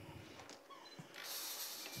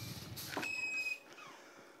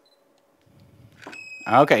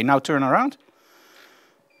 Okay, now turn around.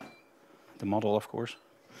 The model, of course.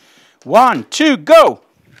 1, 2, go!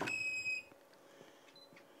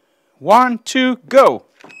 1, 2, go!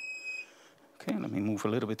 Okay, let me move a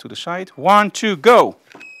little bit to the side. 1, 2, go!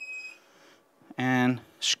 And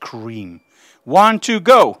scream. 1, 2,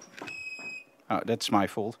 go! Oh, that's my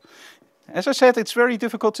fault. As I said, it's very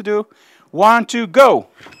difficult to do. 1, 2, go!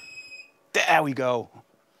 There we go.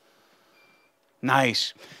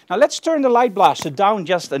 Nice. Now let's turn the light blaster down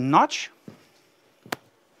just a notch.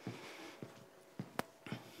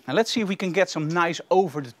 And let's see if we can get some nice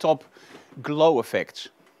over-the-top glow effects.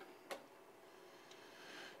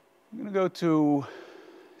 I'm going to go to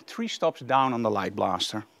 3 stops down on the light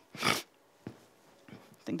blaster. I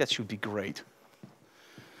think that should be great.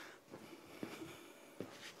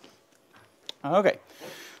 Okay,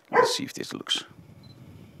 let's see if this looks.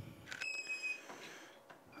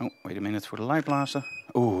 Oh, wait a minute for the light blaster.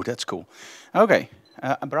 Oh, that's cool. Okay,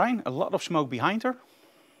 Brian, a lot of smoke behind her.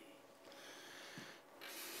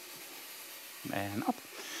 And up.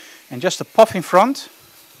 And just a puff in front.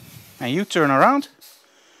 And you turn around.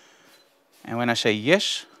 And when I say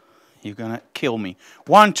yes, you're gonna kill me.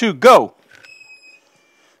 1, 2, go!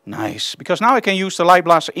 Nice, because now I can use the light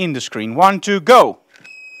blaster in the screen. 1, 2, go!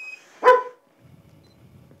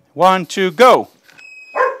 1, 2, go!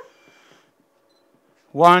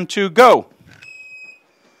 1, 2, go!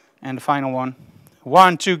 And the final one.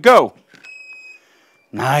 1, 2, go!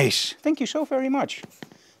 Nice. Thank you so very much.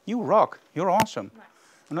 You rock. You're awesome. Nice.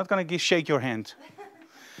 I'm not gonna shake your hand.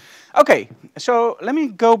 Okay, so let me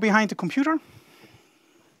go behind the computer.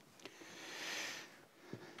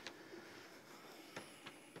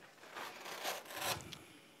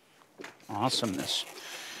 Awesomeness.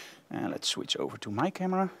 And let's switch over to my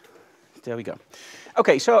camera. There we go.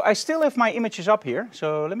 Okay, so I still have my images up here.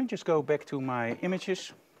 So let me just go back to my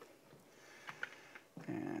images.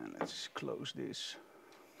 And let's close this.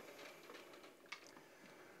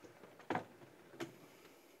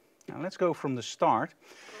 Now let's go from the start.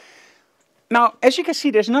 Now, as you can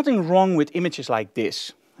see, there's nothing wrong with images like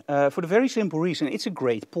this. For the very simple reason, it's a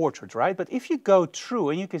great portrait, right? But if you go through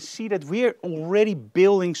and you can see that we're already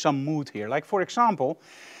building some mood here. Like, for example,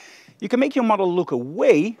 you can make your model look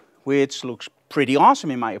away, which looks pretty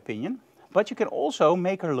awesome in my opinion. But you can also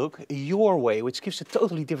make her look your way, which gives a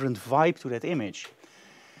totally different vibe to that image.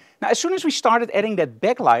 Now, as soon as we started adding that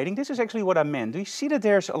backlighting, this is actually what I meant. Do you see that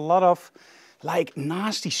there's a lot of like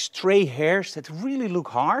nasty stray hairs that really look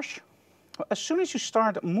harsh? As soon as you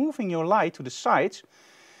start moving your light to the sides,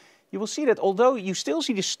 you will see that although you still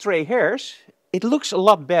see the stray hairs, it looks a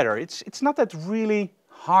lot better. It's not that really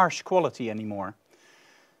harsh quality anymore.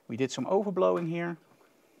 We did some overblowing here.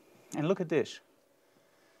 And look at this.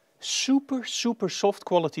 Super, super soft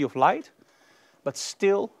quality of light, but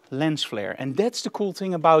still lens flare. And that's the cool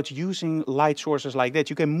thing about using light sources like that.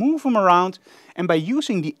 You can move them around, and by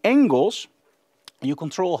using the angles, you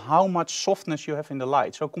control how much softness you have in the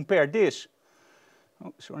light. So compare this,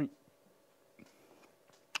 oh, sorry,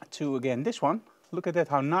 to again this one. Look at that,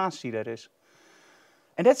 how nasty that is.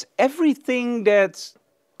 And that's everything that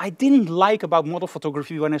I didn't like about model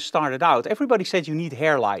photography when I started out. Everybody said you need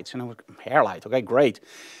hair lights, and I was, hair light, okay, great.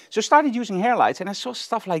 So I started using hair lights, and I saw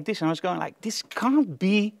stuff like this, and I was going like, this can't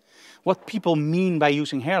be what people mean by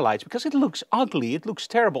using hair lights, because it looks ugly, it looks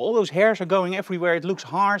terrible. All those hairs are going everywhere, it looks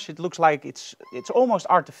harsh, it looks like it's almost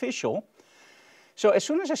artificial. So as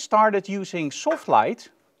soon as I started using soft light,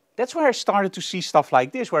 that's where I started to see stuff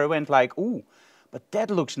like this, where I went like, ooh, but that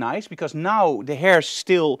looks nice, because now the hairs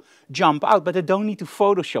still jump out, but I don't need to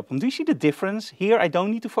Photoshop them. Do you see the difference? Here I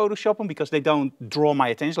don't need to Photoshop them because they don't draw my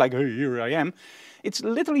attention, like, hey, here I am. It's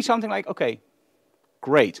literally something like, okay,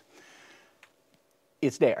 great.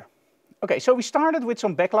 It's there. Okay, so we started with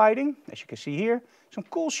some backlighting, as you can see here, some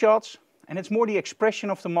cool shots, and it's more the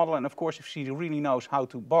expression of the model, and of course if she really knows how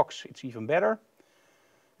to box, it's even better.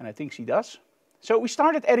 And I think she does. So we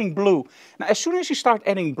started adding blue. Now, as soon as you start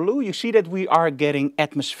adding blue, you see that we are getting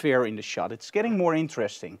atmosphere in the shot. It's getting more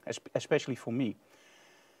interesting, especially for me.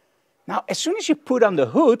 Now, as soon as you put on the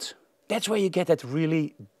hood, that's where you get that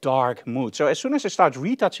really dark mood. So as soon as I start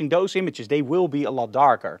retouching those images, they will be a lot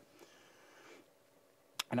darker.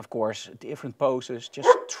 And of course, different poses, just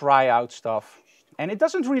try out stuff. And it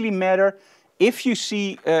doesn't really matter if you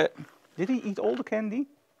see, did he eat all the candy?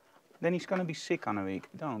 Then he's going to be sick on a week.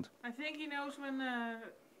 Don't. I think he knows when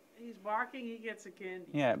he's barking, he gets a candy.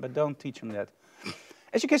 Yeah, but don't teach him that.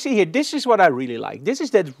 As you can see here, this is what I really like. This is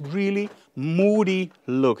that really moody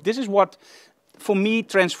look. This is what, for me,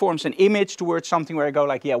 transforms an image towards something where I go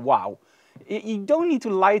like, yeah, wow. You don't need to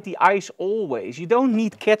light the eyes always. You don't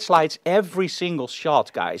need catch lights every single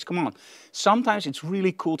shot, guys. Come on. Sometimes it's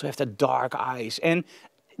really cool to have the dark eyes. And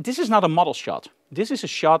this is not a model shot. This is a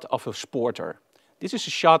shot of a sporter. This is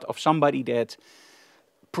a shot of somebody that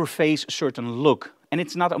purveys a certain look. And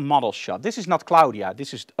it's not a model shot. This is not Claudia.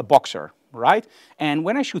 This is a boxer, right? And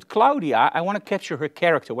when I shoot Claudia, I want to capture her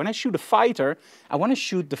character. When I shoot a fighter, I want to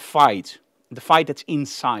shoot the fight that's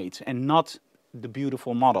inside, and not the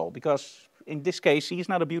beautiful model. Because in this case, she's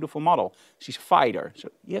not a beautiful model. She's a fighter. So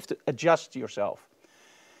you have to adjust yourself.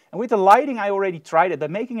 And with the lighting, I already tried it by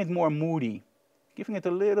making it more moody. Giving it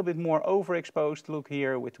a little bit more overexposed look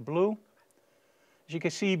here with the blue. As you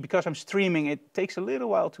can see, because I'm streaming, it takes a little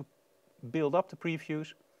while to build up the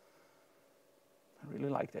previews. I really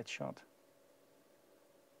like that shot.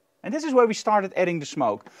 And this is where we started adding the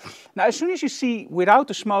smoke. Now, as soon as you see without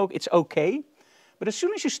the smoke, it's okay. But as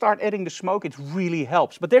soon as you start adding the smoke, it really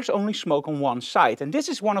helps. But there's only smoke on one side. And this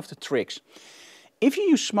is one of the tricks. If you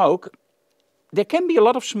use smoke, there can be a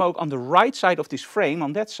lot of smoke on the right side of this frame,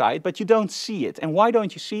 on that side, but you don't see it. And why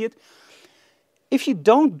don't you see it? If you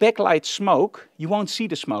don't backlight smoke, you won't see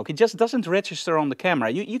the smoke. It just doesn't register on the camera.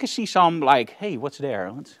 You can see some like, hey, what's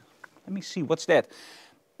there? Let me see, what's that?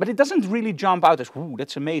 But it doesn't really jump out as, ooh,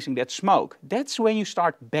 that's amazing, that's smoke. That's when you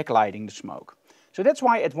start backlighting the smoke. So that's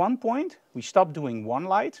why at one point we stopped doing one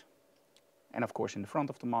light, and of course in the front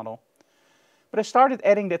of the model. But I started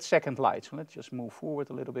adding that second light. So let's just move forward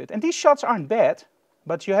a little bit. And these shots aren't bad,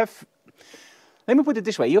 but you have, let me put it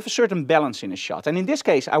this way, you have a certain balance in a shot. And in this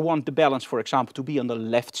case, I want the balance, for example, to be on the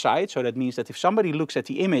left side. So that means that if somebody looks at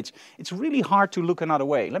the image, it's really hard to look another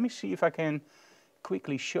way. Let me see if I can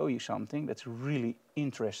quickly show you something that's really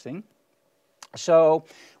interesting. So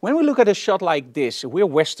when we look at a shot like this, we're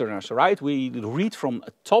Westerners, right? We read from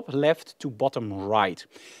top left to bottom right.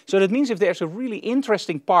 So that means if there's a really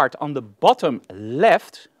interesting part on the bottom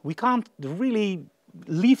left, we can't really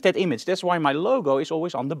leave that image. That's why my logo is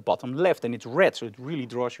always on the bottom left, and it's red, so it really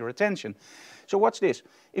draws your attention. So watch this.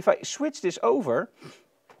 If I switch this over,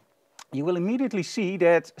 you will immediately see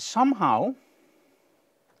that somehow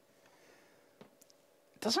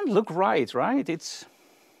it doesn't look right, right? It's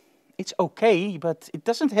okay, but it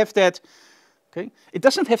doesn't have that, okay? It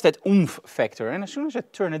doesn't have that oomph factor. And as soon as I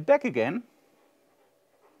turn it back again,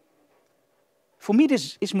 for me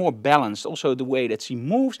this is more balanced, also the way that she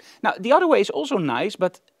moves. Now, the other way is also nice,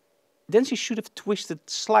 but then she should have twisted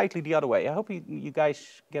slightly the other way. I hope you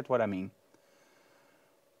guys get what I mean.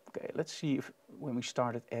 Okay, let's see if when we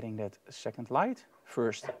started adding that second light,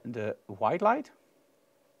 first the white light.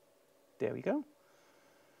 There we go.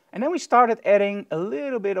 And then we started adding a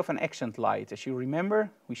little bit of an accent light. As you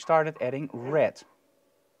remember, we started adding red.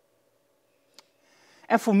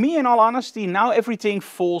 And for me, in all honesty, now everything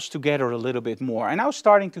falls together a little bit more. I'm now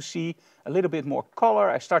starting to see a little bit more color.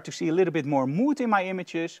 I start to see a little bit more mood in my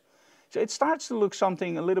images. So it starts to look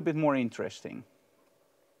something a little bit more interesting.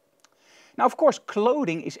 Now, of course,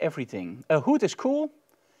 clothing is everything. A hood is cool,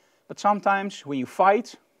 but sometimes when you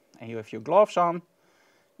fight and you have your gloves on,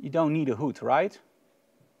 you don't need a hood, right?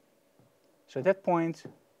 So at that point,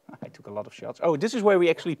 I took a lot of shots. Oh, this is where we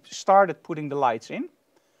actually started putting the lights in.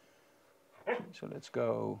 So let's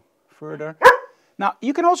go further. Now,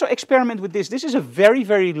 you can also experiment with this. This is a very,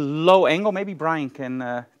 very low angle. Maybe Brian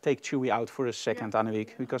can take Chewy out for a second,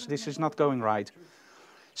 Annemiek, because this is not going right.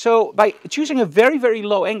 So by choosing a very, very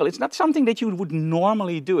low angle, it's not something that you would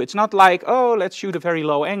normally do. It's not like, oh, let's shoot a very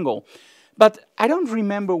low angle. But I don't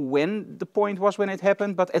remember when the point was when it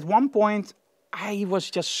happened, but at one point I was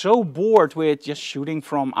just so bored with just shooting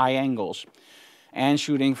from eye angles and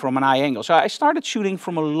shooting from an eye angle. So I started shooting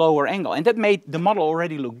from a lower angle, and that made the model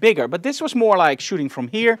already look bigger. But this was more like shooting from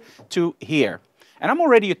here to here. And I'm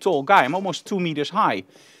already a tall guy. I'm almost 2 meters high.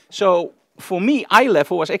 So for me, eye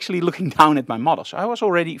level was actually looking down at my model. So I was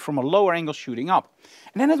already from a lower angle shooting up.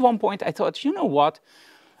 And then at one point I thought, you know what?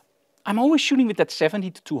 I'm always shooting with that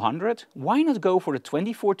 70 to 200. Why not go for the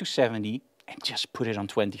 24 to 70 and just put it on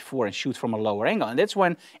 24 and shoot from a lower angle? And that's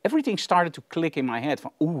when everything started to click in my head.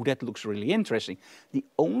 Ooh, that looks really interesting. The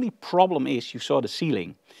only problem is you saw the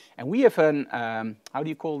ceiling. And we have an, how do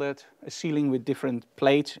you call that? A ceiling with different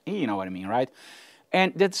plates. You know what I mean, right?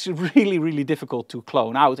 And that's really, really difficult to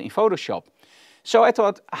clone out in Photoshop. So I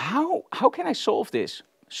thought, how can I solve this?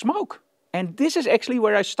 Smoke. And this is actually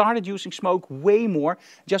where I started using smoke way more,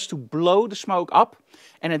 just to blow the smoke up.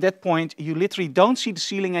 And at that point, you literally don't see the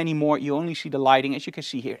ceiling anymore. You only see the lighting, as you can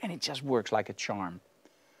see here. And it just works like a charm.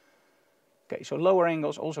 Okay, so lower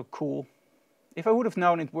angles, also cool. If I would have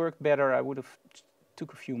known it worked better, I would have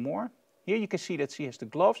took a few more. Here you can see that she has the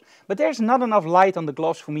gloves. But there's not enough light on the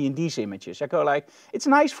gloves for me in these images. I go like, it's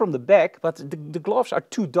nice from the back, but the gloves are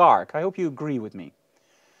too dark. I hope you agree with me.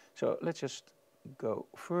 So let's just go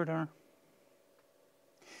further.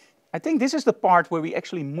 I think this is the part where we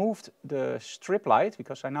actually moved the strip light,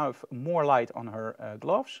 because I now have more light on her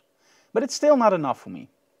gloves, but it's still not enough for me.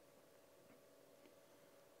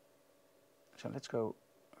 So let's go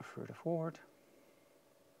further forward.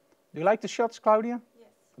 Do you like the shots, Claudia? Yes.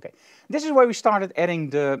 Okay. This is where we started adding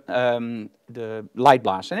the light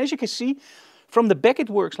blast. And as you can see, from the back it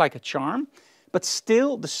works like a charm. But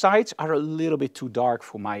still, the sides are a little bit too dark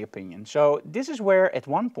for my opinion. So this is where at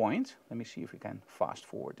one point, let me see if we can fast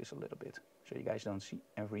forward this a little bit, so you guys don't see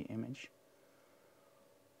every image.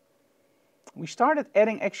 We started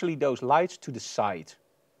adding actually those lights to the side.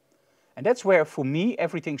 And that's where, for me,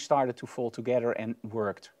 everything started to fall together and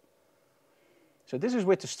worked. So this is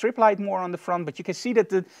with the strip light more on the front, but you can see that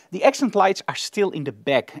the accent lights are still in the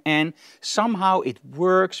back. And somehow it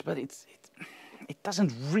works, but it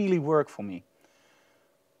doesn't really work for me.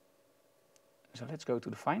 So let's go to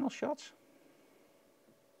the final shots.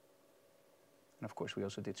 And of course we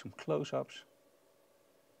also did some close-ups.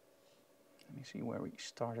 Let me see where we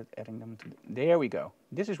started adding them to there we go.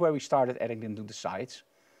 This is where we started adding them to the sides.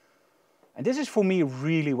 And this is for me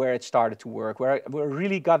really where it started to work, where I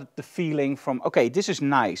really got the feeling from, okay, this is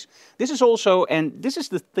nice. This is also, and this is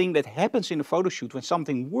the thing that happens in a photo shoot. When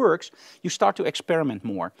something works, you start to experiment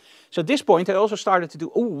more. So at this point, I also started to do,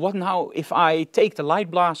 oh, what now if I take the light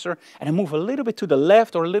blaster and I move a little bit to the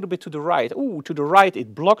left or a little bit to the right? Oh, to the right,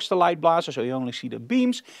 it blocks the light blaster, so you only see the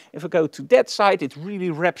beams. If I go to that side, it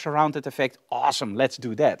really wraps around that effect. Awesome, let's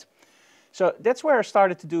do that. So that's where I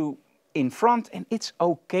started to do in front, and it's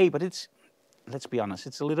okay, but it's, let's be honest,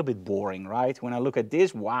 it's a little bit boring, right? When I look at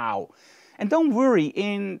this, wow. And don't worry,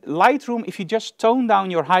 in Lightroom, if you just tone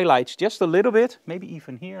down your highlights just a little bit, maybe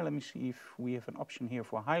even here, let me see if we have an option here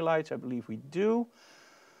for highlights. I believe we do.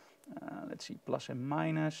 Let's see, plus and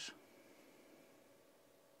minus.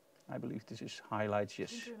 I believe this is highlights,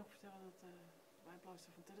 yes. Kun je nog vertellen dat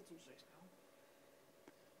wijnpleister van Teletools is nou?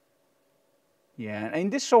 Yeah, and in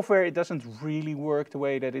this software it doesn't really work the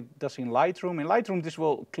way that it does in Lightroom. In Lightroom this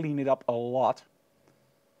will clean it up a lot.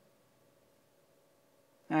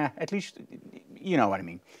 At least, you know what I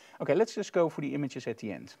mean. Okay, let's just go for the images at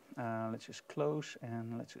the end. Let's just close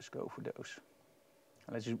and let's just go for those.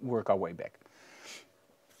 Let's just work our way back.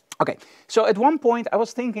 Okay, so at one point I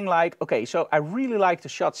was thinking like, okay, so I really like the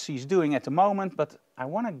shots she's doing at the moment, but I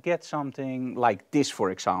want to get something like this, for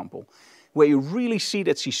example, where you really see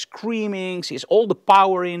that she's screaming, she has all the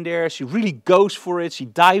power in there, she really goes for it, she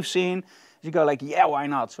dives in. You go like, yeah, why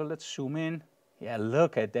not? So let's zoom in. Yeah,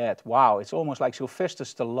 look at that. Wow, it's almost like Sylvester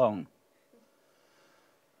Stallone.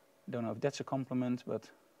 Don't know if that's a compliment, but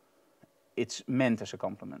it's meant as a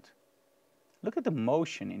compliment. Look at the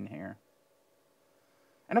motion in here.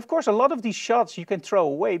 And of course, a lot of these shots you can throw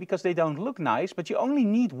away because they don't look nice, but you only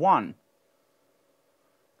need one.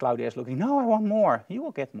 Claudia is looking, no, I want more. You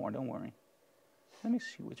will get more, don't worry. Let me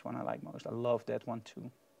see which one I like most. I love that one too.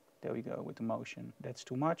 There we go with the motion. That's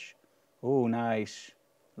too much. Oh, nice.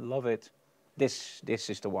 Love it. This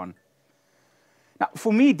is the one. Now,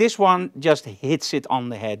 for me, this one just hits it on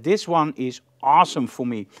the head. This one is awesome for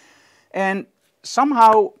me. And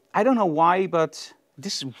somehow, I don't know why, but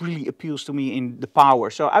this really appeals to me in the power.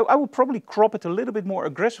 So I will probably crop it a little bit more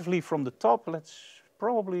aggressively from the top. Let's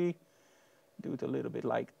probably do it a little bit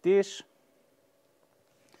like this.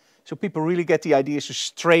 So people really get the idea it's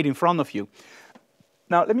straight in front of you.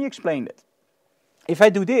 Now, let me explain that. If I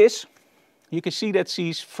do this, you can see that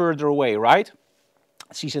she's further away, right?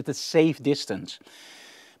 She's at a safe distance.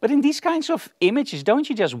 But in these kinds of images, don't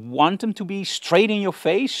you just want them to be straight in your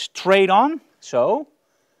face, straight on? So,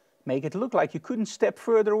 make it look like you couldn't step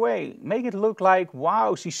further away. Make it look like,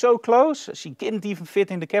 wow, she's so close, she didn't even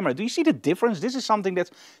fit in the camera. Do you see the difference? This is something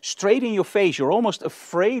that's straight in your face. You're almost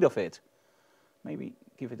afraid of it. Maybe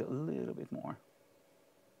give it a little bit more.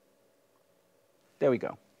 There we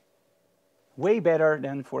go. Way better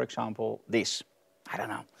than, for example, this. I don't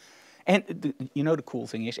know. And you know the cool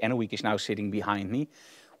thing is, Anouk is now sitting behind me.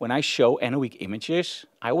 When I show Anouk images,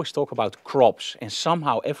 I always talk about crops. And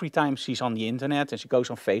somehow, every time she's on the internet and she goes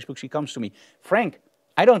on Facebook, she comes to me, Frank,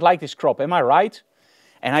 I don't like this crop, am I right?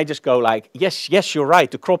 And I just go like, yes, you're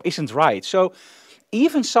right, the crop isn't right. So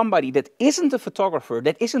even somebody that isn't a photographer,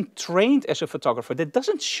 that isn't trained as a photographer, that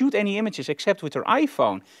doesn't shoot any images except with their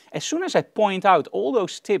iPhone, as soon as I point out all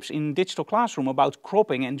those tips in Digital Classroom about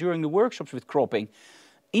cropping and during the workshops with cropping,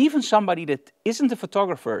 even somebody that isn't a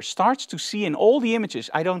photographer starts to see in all the images,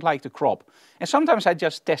 I don't like to crop. And sometimes I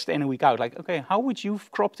just test Anouk out, like, okay, how would you have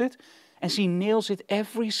cropped it? And she nails it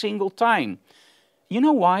every single time. You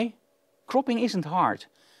know why? Cropping isn't hard.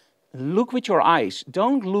 Look with your eyes.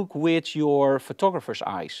 Don't look with your photographer's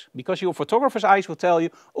eyes. Because your photographer's eyes will tell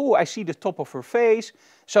you, oh, I see the top of her face,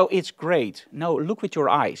 so it's great. No, look with your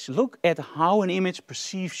eyes. Look at how an image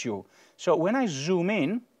perceives you. So when I zoom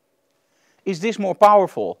in, is this more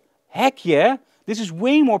powerful? Heck yeah, this is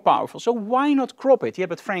way more powerful. So why not crop it? Yeah,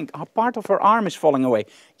 but Frank, a part of her arm is falling away.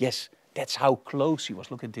 Yes, that's how close she was.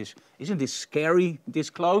 Look at this. Isn't this scary, this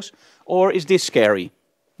close? Or is this scary?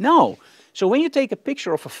 No. So when you take a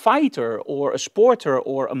picture of a fighter or a sporter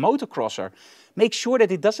or a motocrosser, make sure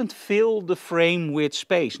that it doesn't fill the frame with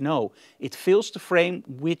space. No, it fills the frame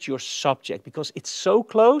with your subject because it's so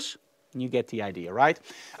close, you get the idea, right?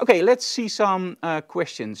 Okay, let's see some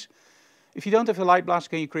questions. If you don't have a light blast,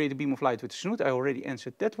 can you create a beam of light with a snoot? I already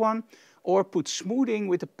answered that one. Or put smoothing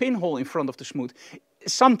with a pinhole in front of the snoot.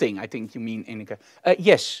 Something, I think you mean, Ineke.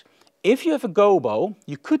 Yes, if you have a gobo,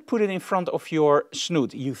 you could put it in front of your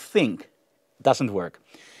snoot, you think. Doesn't work.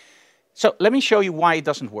 So let me show you why it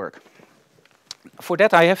doesn't work. For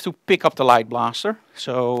that I have to pick up the light blaster.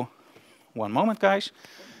 So one moment, guys.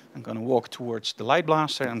 I'm going to walk towards the light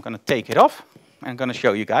blaster. I'm going to take it off. I'm going to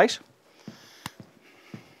show you guys.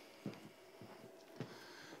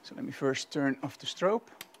 So let me first turn off the strobe.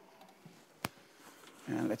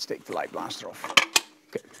 And let's take the light blaster off.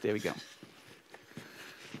 Okay, there we go.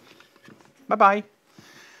 Bye-bye.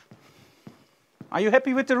 Are you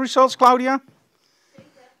happy with the results, Claudia?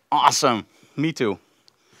 Awesome. Me too.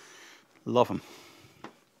 Love them.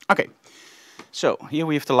 Okay. So here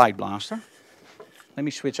we have the light blaster. Let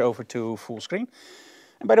me switch over to full screen.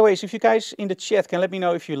 And by the way, if you guys in the chat can let me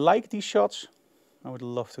know if you like these shots, I would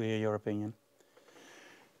love to hear your opinion.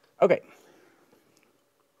 Okay.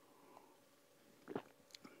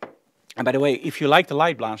 And by the way, if you like the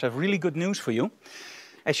light blaster, I have really good news for you.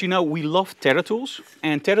 As you know, we love TerraTools,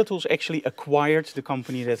 and TerraTools actually acquired the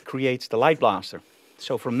company that creates the light blaster.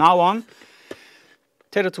 So from now on,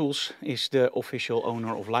 TerraTools is the official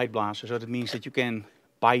owner of light blaster. So that means that you can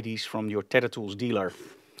buy these from your TerraTools dealer.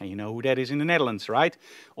 And you know who that is in the Netherlands, right?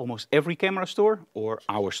 Almost every camera store or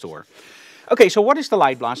our store. Okay, so what is the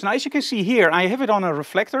light blaster? Now, as you can see here, I have it on a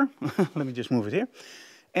reflector. Let me just move it here.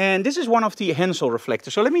 And this is one of the Hensel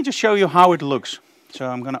reflectors. So let me just show you how it looks. So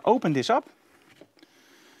I'm going to open this up.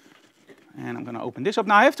 And I'm going to open this up.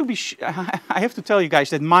 Now I have to tell you guys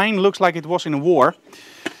that mine looks like it was in a war.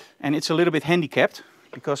 And it's a little bit handicapped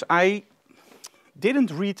because I didn't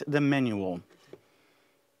read the manual.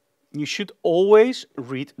 You should always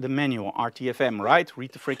read the manual, RTFM, right?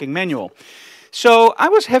 Read the freaking manual. So I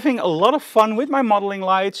was having a lot of fun with my modeling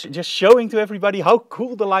lights, just showing to everybody how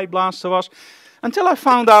cool the light blaster was. Until I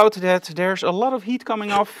found out that there's a lot of heat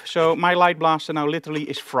coming off. So my light blaster now literally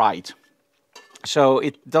is fried. So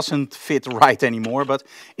it doesn't fit right anymore, but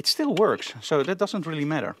it still works. So that doesn't really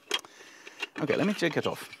matter. Okay, let me take it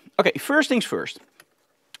off. Okay, first things first.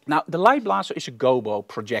 Now, the light blaster is a gobo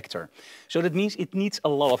projector, so that means it needs a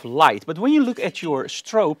lot of light. But when you look at your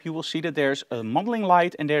strobe, you will see that there's a modeling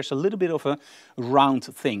light and there's a little bit of a round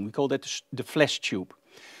thing. We call that the flash tube.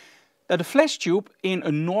 Now, the flash tube in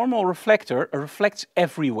a normal reflector reflects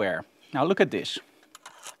everywhere. Now, look at this.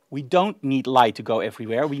 We don't need light to go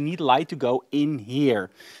everywhere. We need light to go in here.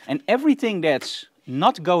 And everything that's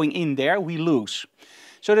not going in there, we lose.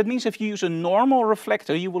 So that means if you use a normal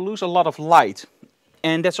reflector, you will lose a lot of light.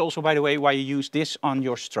 And that's also, by the way, why you use this on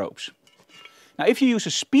your strobes. Now, if you use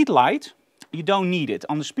a speed light, you don't need it.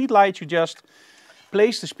 On the speed light, you just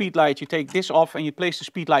place the speed light, you take this off and you place the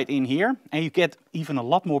speed light in here. And you get even a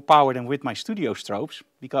lot more power than with my studio strobes,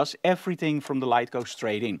 because everything from the light goes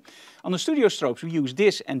straight in. On the studio strobes, we use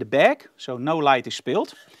this and the bag, so no light is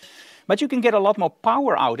spilled. But you can get a lot more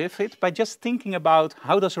power out of it by just thinking about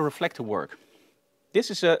how does a reflector work. This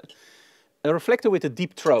is a reflector with a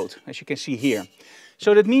deep throat, as you can see here.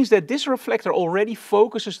 So that means that this reflector already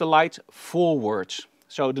focuses the light forwards.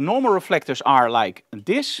 So the normal reflectors are like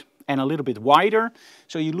this and a little bit wider,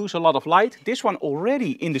 so you lose a lot of light. This one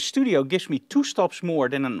already in the studio gives me 2 stops more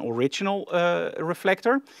than an original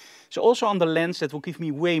reflector. So also on the lens that will give me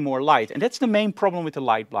way more light. And that's the main problem with the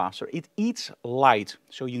light blaster. It eats light.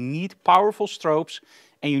 So you need powerful strobes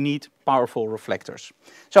and you need powerful reflectors.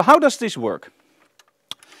 So how does this work?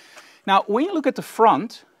 Now, when you look at the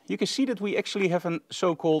front, you can see that we actually have a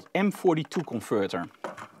so-called M42 converter.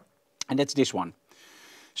 And that's this one.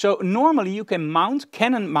 So normally you can mount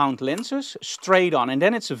Canon mount lenses straight on, and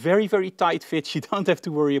then it's a very, very tight fit. You don't have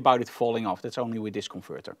to worry about it falling off. That's only with this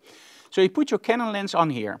converter. So you put your Canon lens on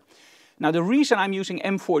here. Now the reason I'm using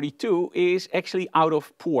M42 is actually out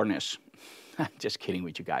of poorness. Just kidding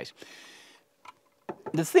with you guys.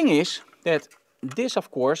 The thing is that this, of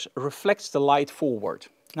course, reflects the light forward.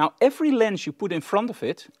 Now, every lens you put in front of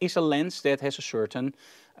it is a lens that has a certain,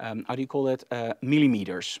 how do you call it,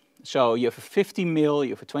 millimeters. So you have a 50 mil,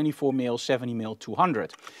 you have a 24 mil, 70 mil,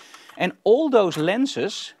 200. And all those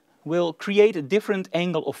lenses will create a different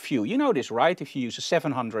angle of view. You know this, right? If you use a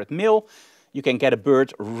 700 mil, you can get a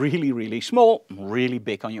bird really, really small, really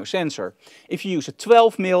big on your sensor. If you use a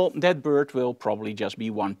 12 mil, that bird will probably just be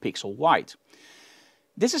 1 pixel wide.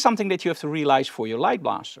 This is something that you have to realize for your light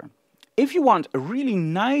blaster. If you want a really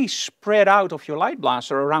nice spread out of your light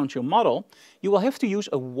blaster around your model, you will have to use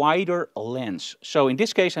a wider lens. So in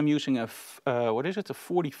this case, I'm using a, what is it, a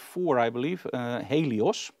 44, I believe,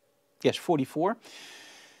 Helios. Yes, 44.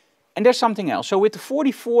 And there's something else. So with the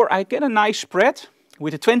 44, I get a nice spread.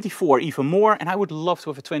 With the 24, even more. And I would love to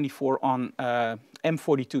have a 24 on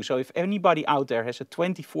M42. So if anybody out there has a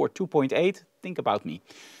 24 2.8, think about me.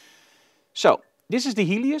 So this is the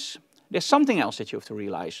Helios. There's something else that you have to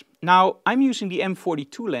realize. Now, I'm using the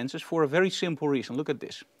M42 lenses for a very simple reason. Look at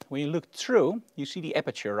this. When you look through, you see the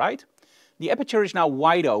aperture, right? The aperture is now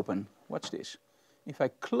wide open. Watch this. If I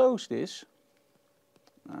close this,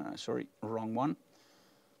 sorry, wrong one.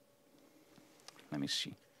 Let me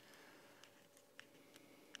see.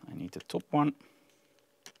 I need the top one.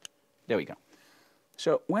 There we go.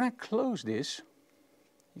 So when I close this,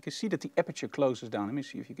 you can see that the aperture closes down. Let me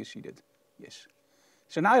see if you can see that. Yes.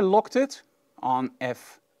 So now I locked it on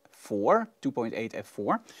f4, 2.8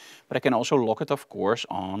 f4, but I can also lock it, of course,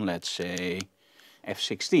 on, let's say,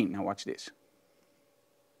 f16. Now watch this.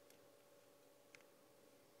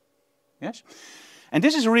 Yes? And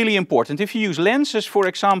this is really important. If you use lenses, for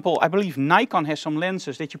example, I believe Nikon has some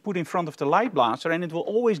lenses that you put in front of the light blaster and it will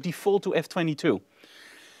always default to f22.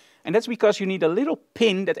 And that's because you need a little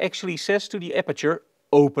pin that actually says to the aperture,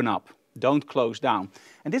 open up. Don't close down.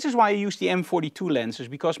 And this is why I use the M42 lenses,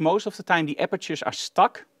 because most of the time the apertures are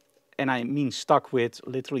stuck, and I mean stuck with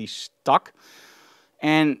literally stuck.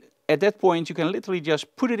 And at that point you can literally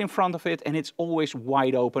just put it in front of it and it's always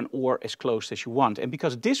wide open or as close as you want. And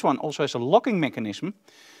because this one also has a locking mechanism,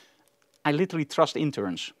 I literally trust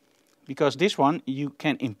interns. Because this one you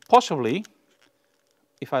can impossibly,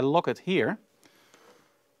 if I lock it here,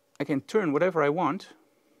 I can turn whatever I want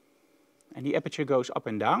and the aperture goes up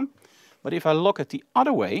and down. But if I lock it the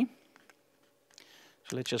other way,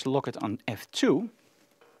 so let's just lock it on f2,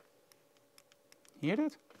 hear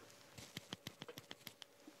that?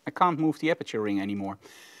 I can't move the aperture ring anymore.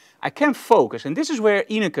 I can focus, and this is where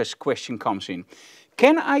Ineke's question comes in.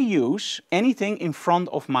 Can I use anything in front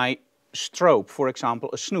of my strobe, for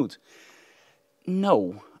example, a snoot?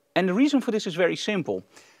 No. And the reason for this is very simple.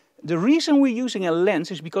 The reason we're using a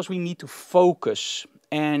lens is because we need to focus.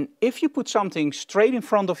 And if you put something straight in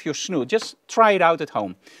front of your snoot, just try it out at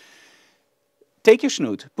home. Take your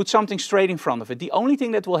snoot, put something straight in front of it. The only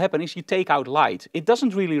thing that will happen is you take out light. It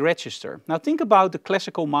doesn't really register. Now think about the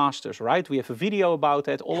classical masters, right? We have a video about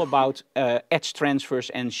that, all about edge transfers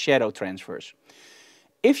and shadow transfers.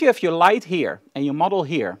 If you have your light here and your model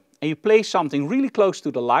here, and you place something really close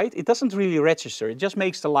to the light, it doesn't really register. It just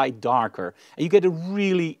makes the light darker. And you get a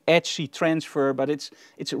really edgy transfer, but it's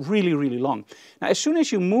really, really long. Now, as soon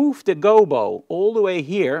as you move the gobo all the way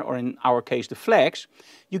here, or in our case, the flex,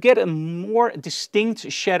 you get a more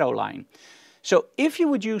distinct shadow line. So if you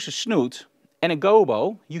would use a snoot and a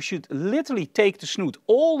gobo, you should literally take the snoot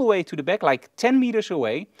all the way to the back, like 10 meters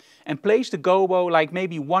away, and place the gobo like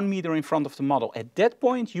maybe 1 meter in front of the model. At that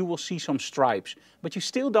point, you will see some stripes, but you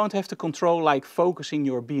still don't have to control like focusing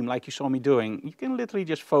your beam like you saw me doing. You can literally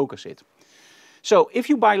just focus it. So if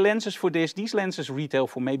you buy lenses for this, these lenses retail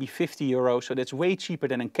for maybe 50 euros, so that's way cheaper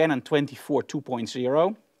than a Canon 24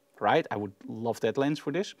 2.0, right? I would love that lens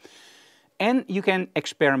for this. And you can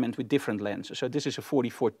experiment with different lenses. So this is a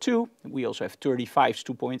 44-2, we also have 35s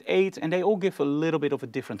 2.8, and they all give a little bit of a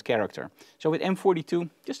different character. So with M42,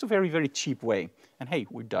 just a very, very cheap way. And hey,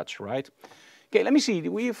 we're Dutch, right? Okay, let me see,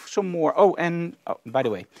 we have some more. Oh, and by the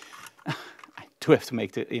way, I do have to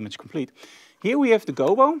make the image complete. Here we have the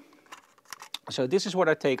gobo. So this is what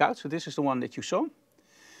I take out. So this is the one that you saw.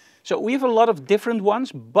 So we have a lot of different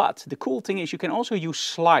ones, but the cool thing is you can also use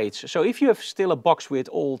slides. So if you have still a box with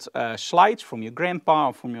old slides from your grandpa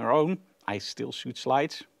or from your own, I still shoot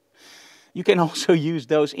slides, you can also use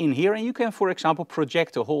those in here, and you can, for example,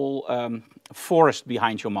 project a whole forest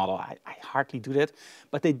behind your model. I hardly do that,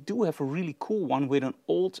 but they do have a really cool one with an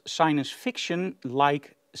old science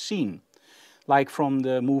fiction-like scene. Like from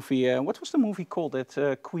the movie, what was the movie called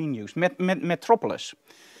that Queen used? Metropolis.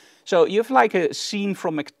 So you have like a scene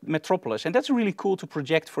from Metropolis, and that's really cool to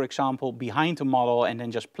project, for example, behind a model and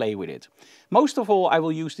then just play with it. Most of all, I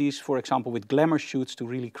will use these, for example, with glamour shoots to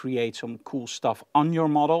really create some cool stuff on your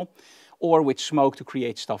model, or with smoke to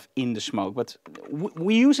create stuff in the smoke. But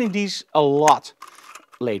we're using these a lot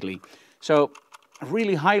lately. So I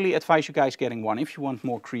really highly advise you guys getting one if you want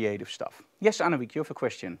more creative stuff. Yes, Annemiek, you have a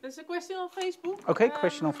question. There's a question on Facebook. Okay,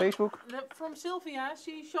 question on Facebook. From Sylvia.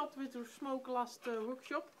 She shot with her smoke last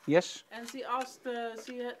workshop. Yes. And she asked,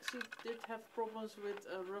 she did have problems with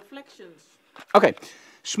reflections. Okay,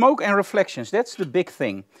 smoke and reflections, that's the big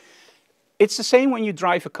thing. It's the same when you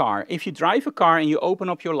drive a car. If you drive a car and you open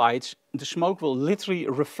up your lights, the smoke will literally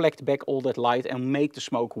reflect back all that light and make the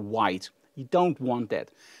smoke white. You don't want that.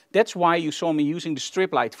 That's why you saw me using the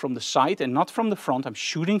strip light from the side and not from the front. I'm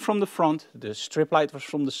shooting from the front, the strip light was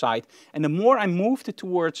from the side. And the more I moved it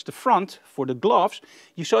towards the front for the gloves,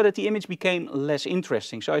 you saw that the image became less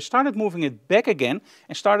interesting. So I started moving it back again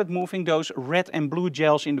and started moving those red and blue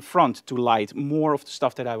gels in the front to light more of the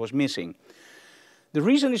stuff that I was missing. The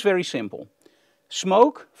reason is very simple.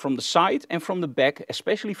 Smoke from the side and from the back,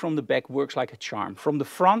 especially from the back, works like a charm. From the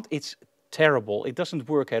front, it's terrible. It doesn't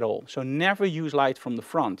work at all. So never use light from the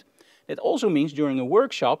front. That also means during a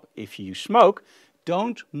workshop, if you use smoke,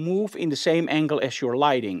 don't move in the same angle as your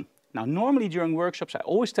lighting. Now, normally during workshops, I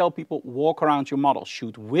always tell people, walk around your model,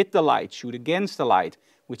 shoot with the light, shoot against the light.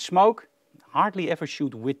 With smoke, hardly ever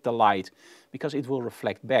shoot with the light, because it will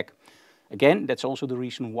reflect back. Again, that's also the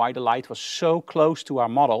reason why the light was so close to our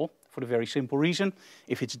model, for the very simple reason.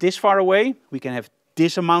 If it's this far away, we can have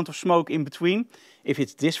this amount of smoke in between. If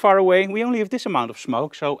it's this far away, we only have this amount of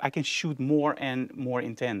smoke, so I can shoot more and more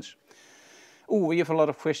intense. Oh, we have a lot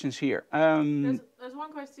of questions here. There's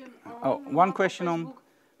one question on one question on Facebook.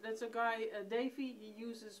 That's a guy, Davey, he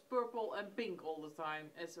uses purple and pink all the time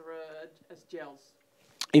as gels.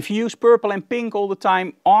 If you use purple and pink all the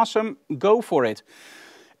time, awesome, go for it.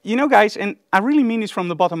 You know, guys, and I really mean this from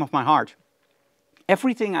the bottom of my heart,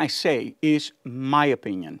 everything I say is my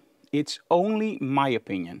opinion. It's only my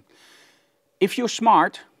opinion. If you're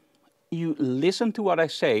smart, you listen to what I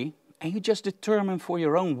say and you just determine for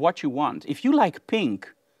your own what you want. If you like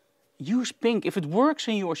pink, use pink. If it works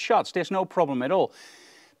in your shots, there's no problem at all.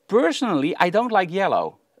 Personally, I don't like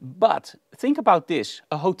yellow, but think about this,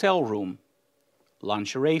 a hotel room,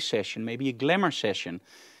 lingerie session, maybe a glamour session,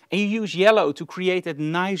 and you use yellow to create that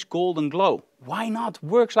nice golden glow. Why not?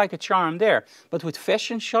 Works like a charm there. But with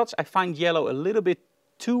fashion shots, I find yellow a little bit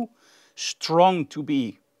too strong to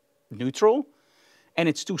be neutral, and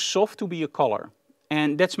it's too soft to be a color.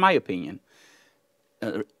 And that's my opinion.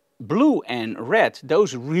 Blue and red,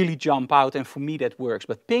 those really jump out, and for me that works.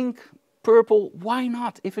 But pink, purple, why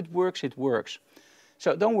not? If it works, it works.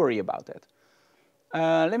 So don't worry about that.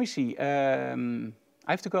 Let me see.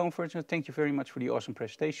 I have to go unfortunately. Thank you very much for the awesome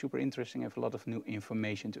presentation. Super interesting. I have a lot of new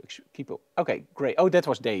information to keep up. Okay, great. Oh, that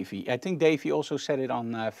was Davey. I think Davey also said it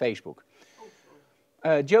on Facebook.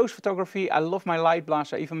 Joe's photography, I love my light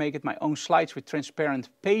blast. I even make it my own slides with transparent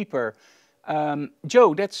paper.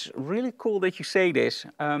 Joe, that's really cool that you say this.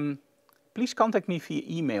 Please contact me via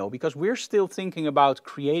email, because we're still thinking about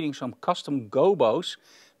creating some custom gobos,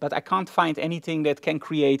 but I can't find anything that can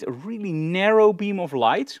create a really narrow beam of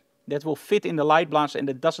light that will fit in the light blast and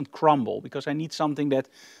that doesn't crumble, because I need something that,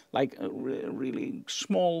 like a really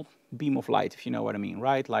small beam of light, if you know what I mean,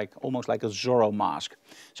 right? Like almost like a Zorro mask.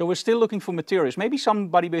 So we're still looking for materials. Maybe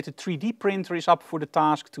somebody with a 3D printer is up for the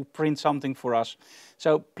task to print something for us.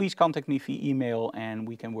 So please contact me via email and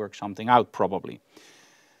we can work something out probably.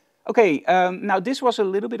 Okay, now this was a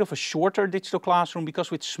little bit of a shorter digital classroom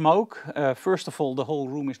because with smoke, first of all, the whole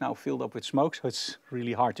room is now filled up with smoke, so it's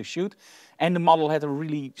really hard to shoot. And the model had a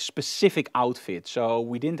really specific outfit, so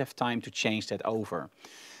we didn't have time to change that over.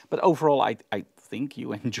 But overall, I think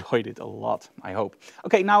you enjoyed it a lot, I hope.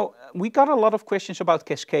 Okay, now we got a lot of questions about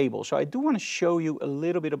Cascable, so I do want to show you a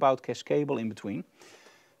little bit about Cascable in between.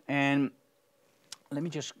 And let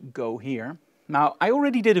me just go here. Now, I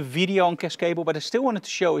already did a video on Cascable, but I still wanted to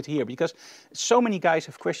show it here because so many guys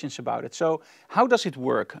have questions about it. So how does it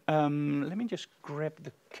work? Let me just grab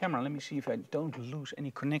the camera. Let me see if I don't lose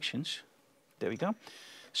any connections. There we go.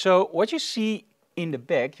 So what you see in the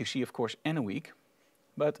back, you see, of course, Emmeloord.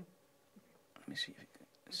 But let me see if you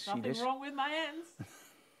can see Nothing this. wrong with my hands.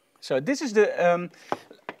 So this is the...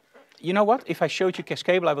 you know what? If I showed you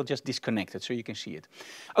Cascable, I will just disconnect it so you can see it.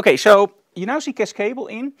 Okay, so you now see Cascable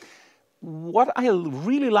in. What I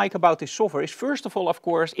really like about this software is, first of all, of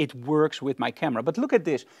course, it works with my camera. But look at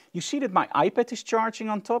this. You see that my iPad is charging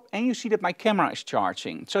on top, and you see that my camera is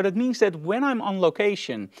charging. So that means that when I'm on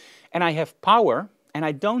location and I have power, and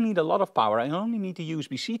I don't need a lot of power, I only need a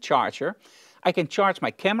USB-C charger, I can charge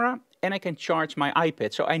my camera and I can charge my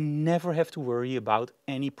iPad. So I never have to worry about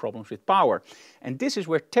any problems with power. And this is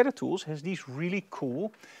where Tether Tools has these really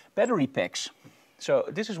cool battery packs. So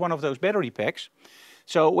this is one of those battery packs.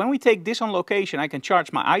 So when we take this on location, I can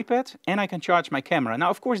charge my iPad and I can charge my camera. Now,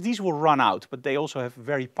 of course, these will run out, but they also have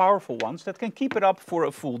very powerful ones that can keep it up for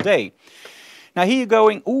a full day. Now here you're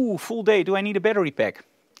going, ooh, full day, do I need a battery pack?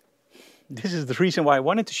 This is the reason why I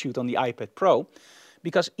wanted to shoot on the iPad Pro,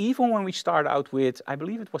 because even when we start out with, I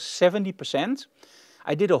believe it was 70%,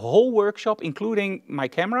 I did a whole workshop, including my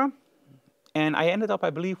camera, and I ended up, I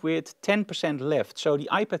believe, with 10% left. So the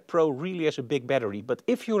iPad Pro really has a big battery. But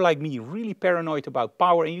if you're like me, really paranoid about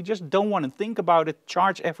power, and you just don't want to think about it,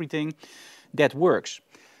 charge everything, that works,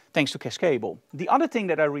 thanks to Cascable. The other thing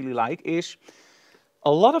that I really like is,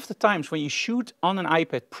 a lot of the times when you shoot on an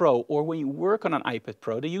iPad Pro, or when you work on an iPad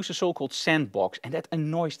Pro, they use a so-called sandbox, and that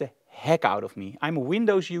annoys the heck out of me. I'm a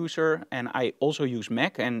Windows user, and I also use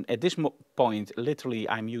Mac, and at this point, literally,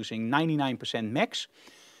 I'm using 99% Macs.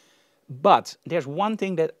 But there's one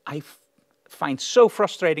thing that I find so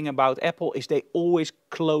frustrating about Apple is they always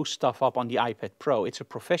close stuff up on the iPad Pro. It's a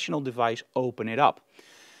professional device, open it up.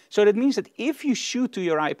 So that means that if you shoot to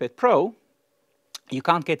your iPad Pro, you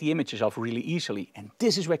can't get the images off really easily. And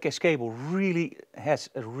this is where Cascable really has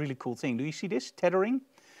a really cool thing. Do you see this tethering?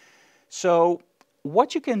 So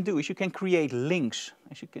what you can do is you can create links.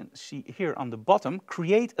 As you can see here on the bottom,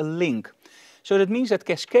 create a link. So that means that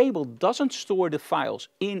Cascable doesn't store the files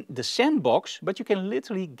in the sandbox, but you can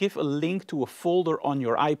literally give a link to a folder on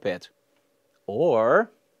your iPad.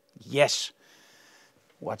 Or, yes,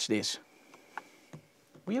 watch this.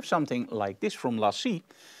 We have something like this from LaCie,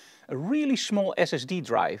 a really small SSD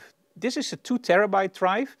drive. This is a 2 terabyte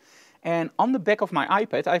drive, and on the back of my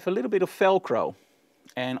iPad I have a little bit of Velcro.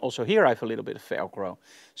 And also here I have a little bit of Velcro.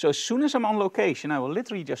 So as soon as I'm on location, I will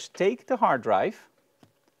literally just take the hard drive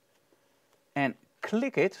and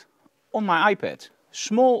click it on my iPad.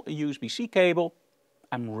 Small USB-C cable,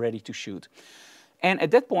 I'm ready to shoot. And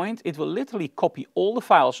at that point, it will literally copy all the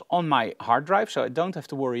files on my hard drive, so I don't have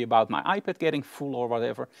to worry about my iPad getting full or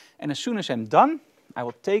whatever. And as soon as I'm done, I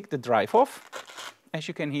will take the drive off, as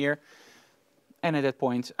you can hear. And at that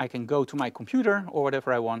point, I can go to my computer or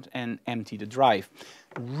whatever I want and empty the drive.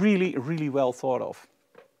 Really, really well thought of.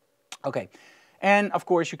 Okay. And of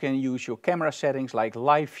course you can use your camera settings like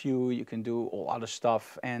live view, you can do all other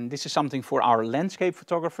stuff. And this is something for our landscape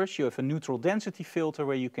photographers. You have a neutral density filter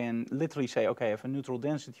where you can literally say, okay, I have a neutral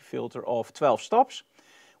density filter of 12 stops.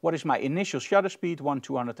 What is my initial shutter speed?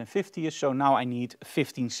 1/250th, so now I need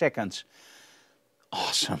 15 seconds.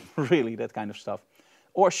 Awesome, really, that kind of stuff.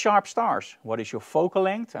 Or sharp stars. What is your focal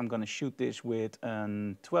length? I'm going to shoot this with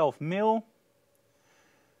a 12 mil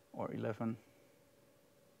or 11,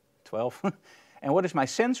 12. And what is my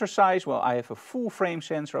sensor size? Well, I have a full frame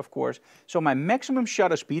sensor, of course. So my maximum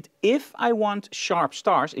shutter speed, if I want sharp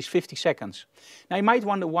stars, is 50 seconds. Now you might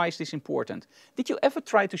wonder, why is this important? Did you ever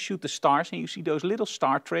try to shoot the stars and you see those little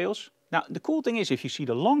star trails? Now the cool thing is, if you see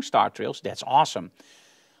the long star trails, that's awesome.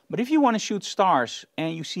 But if you want to shoot stars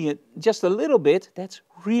and you see it just a little bit, that's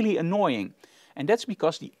really annoying. And that's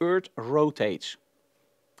because the Earth rotates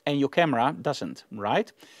and your camera doesn't,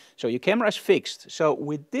 right? So your camera is fixed. So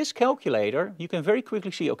with this calculator, you can very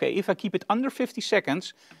quickly see, okay, if I keep it under 50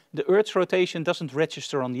 seconds, the Earth's rotation doesn't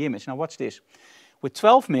register on the image. Now watch this. With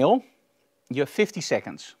 12 mil, you have 50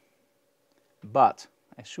 seconds. But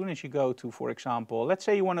as soon as you go to, for example, let's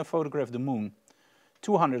say you want to photograph the moon,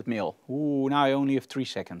 200 mil. Ooh, now I only have 3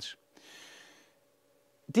 seconds.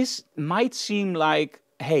 This might seem like,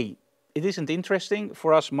 hey, it isn't interesting.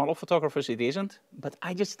 For us model photographers, it isn't. But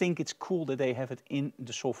I just think it's cool that they have it in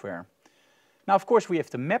the software. Now, of course, we have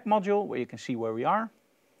the map module where you can see where we are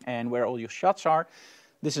and where all your shots are.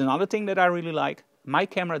 This is another thing that I really like. My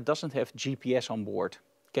camera doesn't have GPS on board.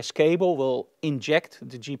 Cascable will inject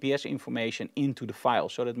the GPS information into the file.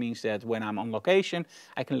 So that means that when I'm on location,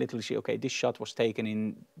 I can literally see, okay, this shot was taken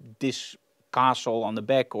in this castle on the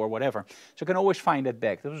back or whatever. So I can always find that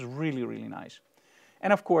back. That was really, really nice.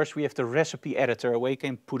 And of course, we have the recipe editor where you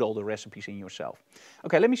can put all the recipes in yourself.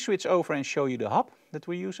 Okay, let me switch over and show you the hub that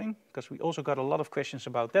we're using, because we also got a lot of questions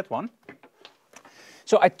about that one.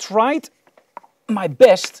 So I tried my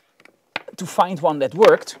best to find one that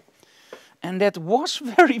worked. And that was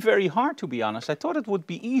very, very hard, to be honest. I thought it would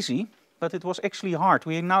be easy, but it was actually hard.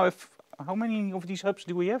 We now have, how many of these hubs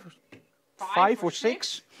do we have? Five or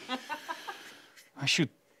six? I should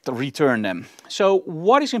return them. So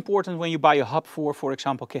what is important when you buy a hub for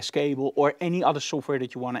example, Cascable or any other software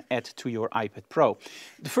that you want to add to your iPad Pro?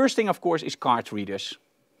 The first thing, of course, is card readers.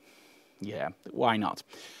 Yeah, why not?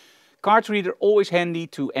 Card reader, always handy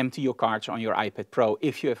to empty your cards on your iPad Pro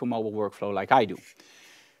if you have a mobile workflow like I do.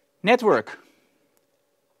 Network.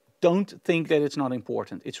 Don't think that it's not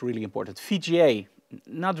important. It's really important. VGA,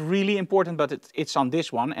 not really important, but it's on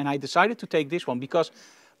this one. And I decided to take this one because,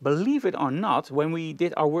 believe it or not, when we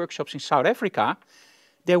did our workshops in South Africa,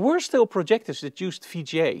 there were still projectors that used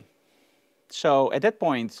VGA. So at that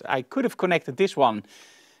point, I could have connected this one.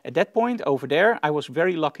 At that point over there, I was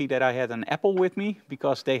very lucky that I had an Apple with me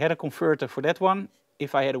because they had a converter for that one.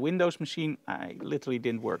 If I had a Windows machine, I literally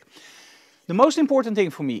didn't work. The most important thing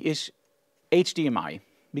for me is HDMI,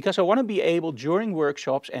 because I want to be able during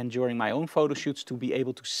workshops and during my own photo shoots to be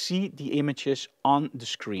able to see the images on the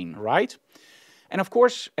screen, right? And of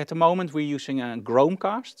course, at the moment we're using a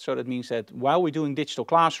Chromecast, so that means that while we're doing digital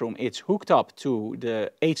classroom, it's hooked up to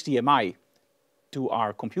the HDMI to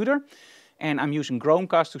our computer, and I'm using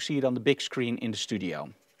Chromecast to see it on the big screen in the studio.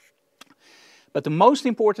 But the most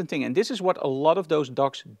important thing, and this is what a lot of those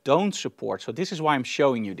docks don't support, so this is why I'm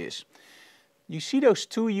showing you this. You see those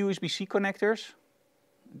two USB-C connectors?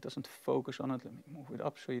 It doesn't focus on it. Let me move it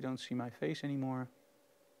up so you don't see my face anymore.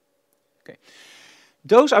 Okay.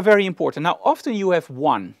 Those are very important. Now, often you have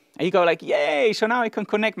one, and you go like, yay, so now I can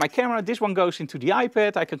connect my camera. This one goes into the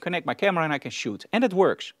iPad. I can connect my camera and I can shoot. And it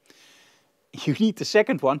works. You need the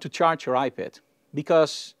second one to charge your iPad.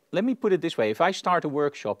 Because, let me put it this way, if I start a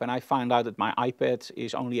workshop and I find out that my iPad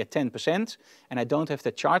is only at 10% and I don't have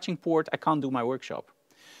the charging port, I can't do my workshop.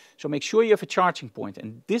 So make sure you have a charging point,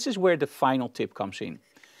 and this is where the final tip comes in.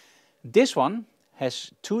 This one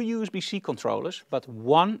has two USB-C controllers, but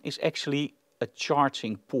one is actually a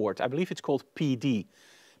charging port. I believe it's called PD.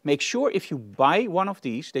 Make sure if you buy one of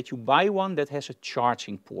these, that you buy one that has a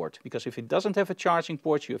charging port, because if it doesn't have a charging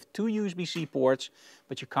port, you have two USB-C ports,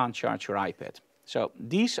 but you can't charge your iPad. So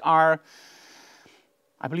these are,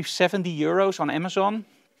 I believe, 70 euros on Amazon,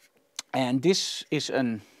 and this is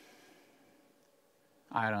an,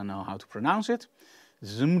 I don't know how to pronounce it,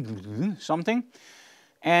 something.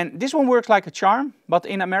 And this one works like a charm, but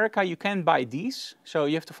in America you can buy these. So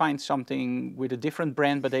you have to find something with a different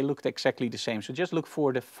brand, but they looked exactly the same. So just look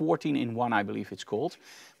for the 14-in-1, I believe it's called.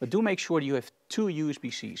 But do make sure you have two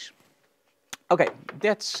USB-Cs. Okay,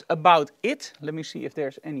 that's about it. Let me see if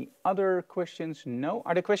there's any other questions. No?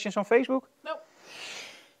 Are there questions on Facebook? No.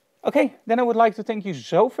 Okay, then I would like to thank you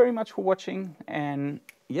so very much for watching, and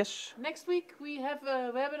yes? Next week we have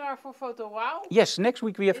a webinar for Photo Wow. Yes, next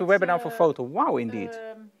week we have a webinar for Photo Wow, indeed.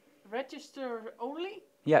 Register only.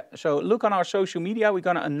 Yeah, so look on our social media, we're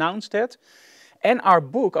going to announce that. And our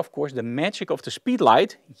book, of course, The Magic of the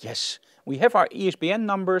Speedlight. Yes, we have our ISBN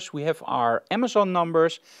numbers, we have our Amazon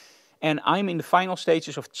numbers, and I'm in the final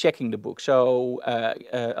stages of checking the book. So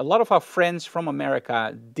a lot of our friends from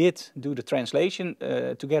America did do the translation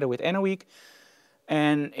together with Enoweek.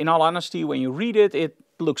 And in all honesty, when you read it, it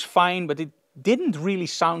looks fine, but it didn't really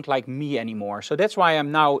sound like me anymore. So that's why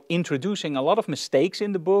I'm now introducing a lot of mistakes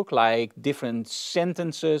in the book, like different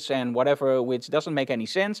sentences and whatever, which doesn't make any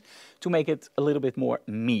sense, to make it a little bit more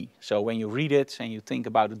me. So when you read it and you think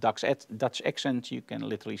about the Dutch accent, you can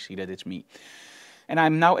literally see that it's me. And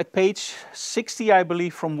I'm now at page 60, I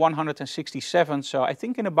believe, from 167. So I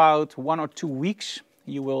think in about 1 or 2 weeks,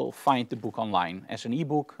 you will find the book online as an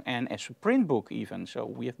ebook and as a print book even. So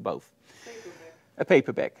we have both. Paperback. A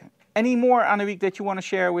paperback. Any more, Annewiek, that you want to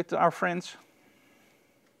share with our friends?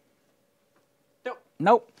 No.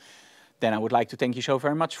 No? Then I would like to thank you so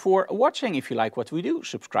very much for watching. If you like what we do,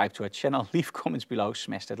 subscribe to our channel, leave comments below,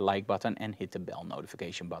 smash that like button and hit the bell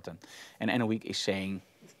notification button. And Annewiek is saying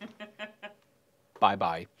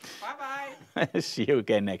bye-bye. Bye-bye. See you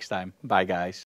again next time. Bye, guys.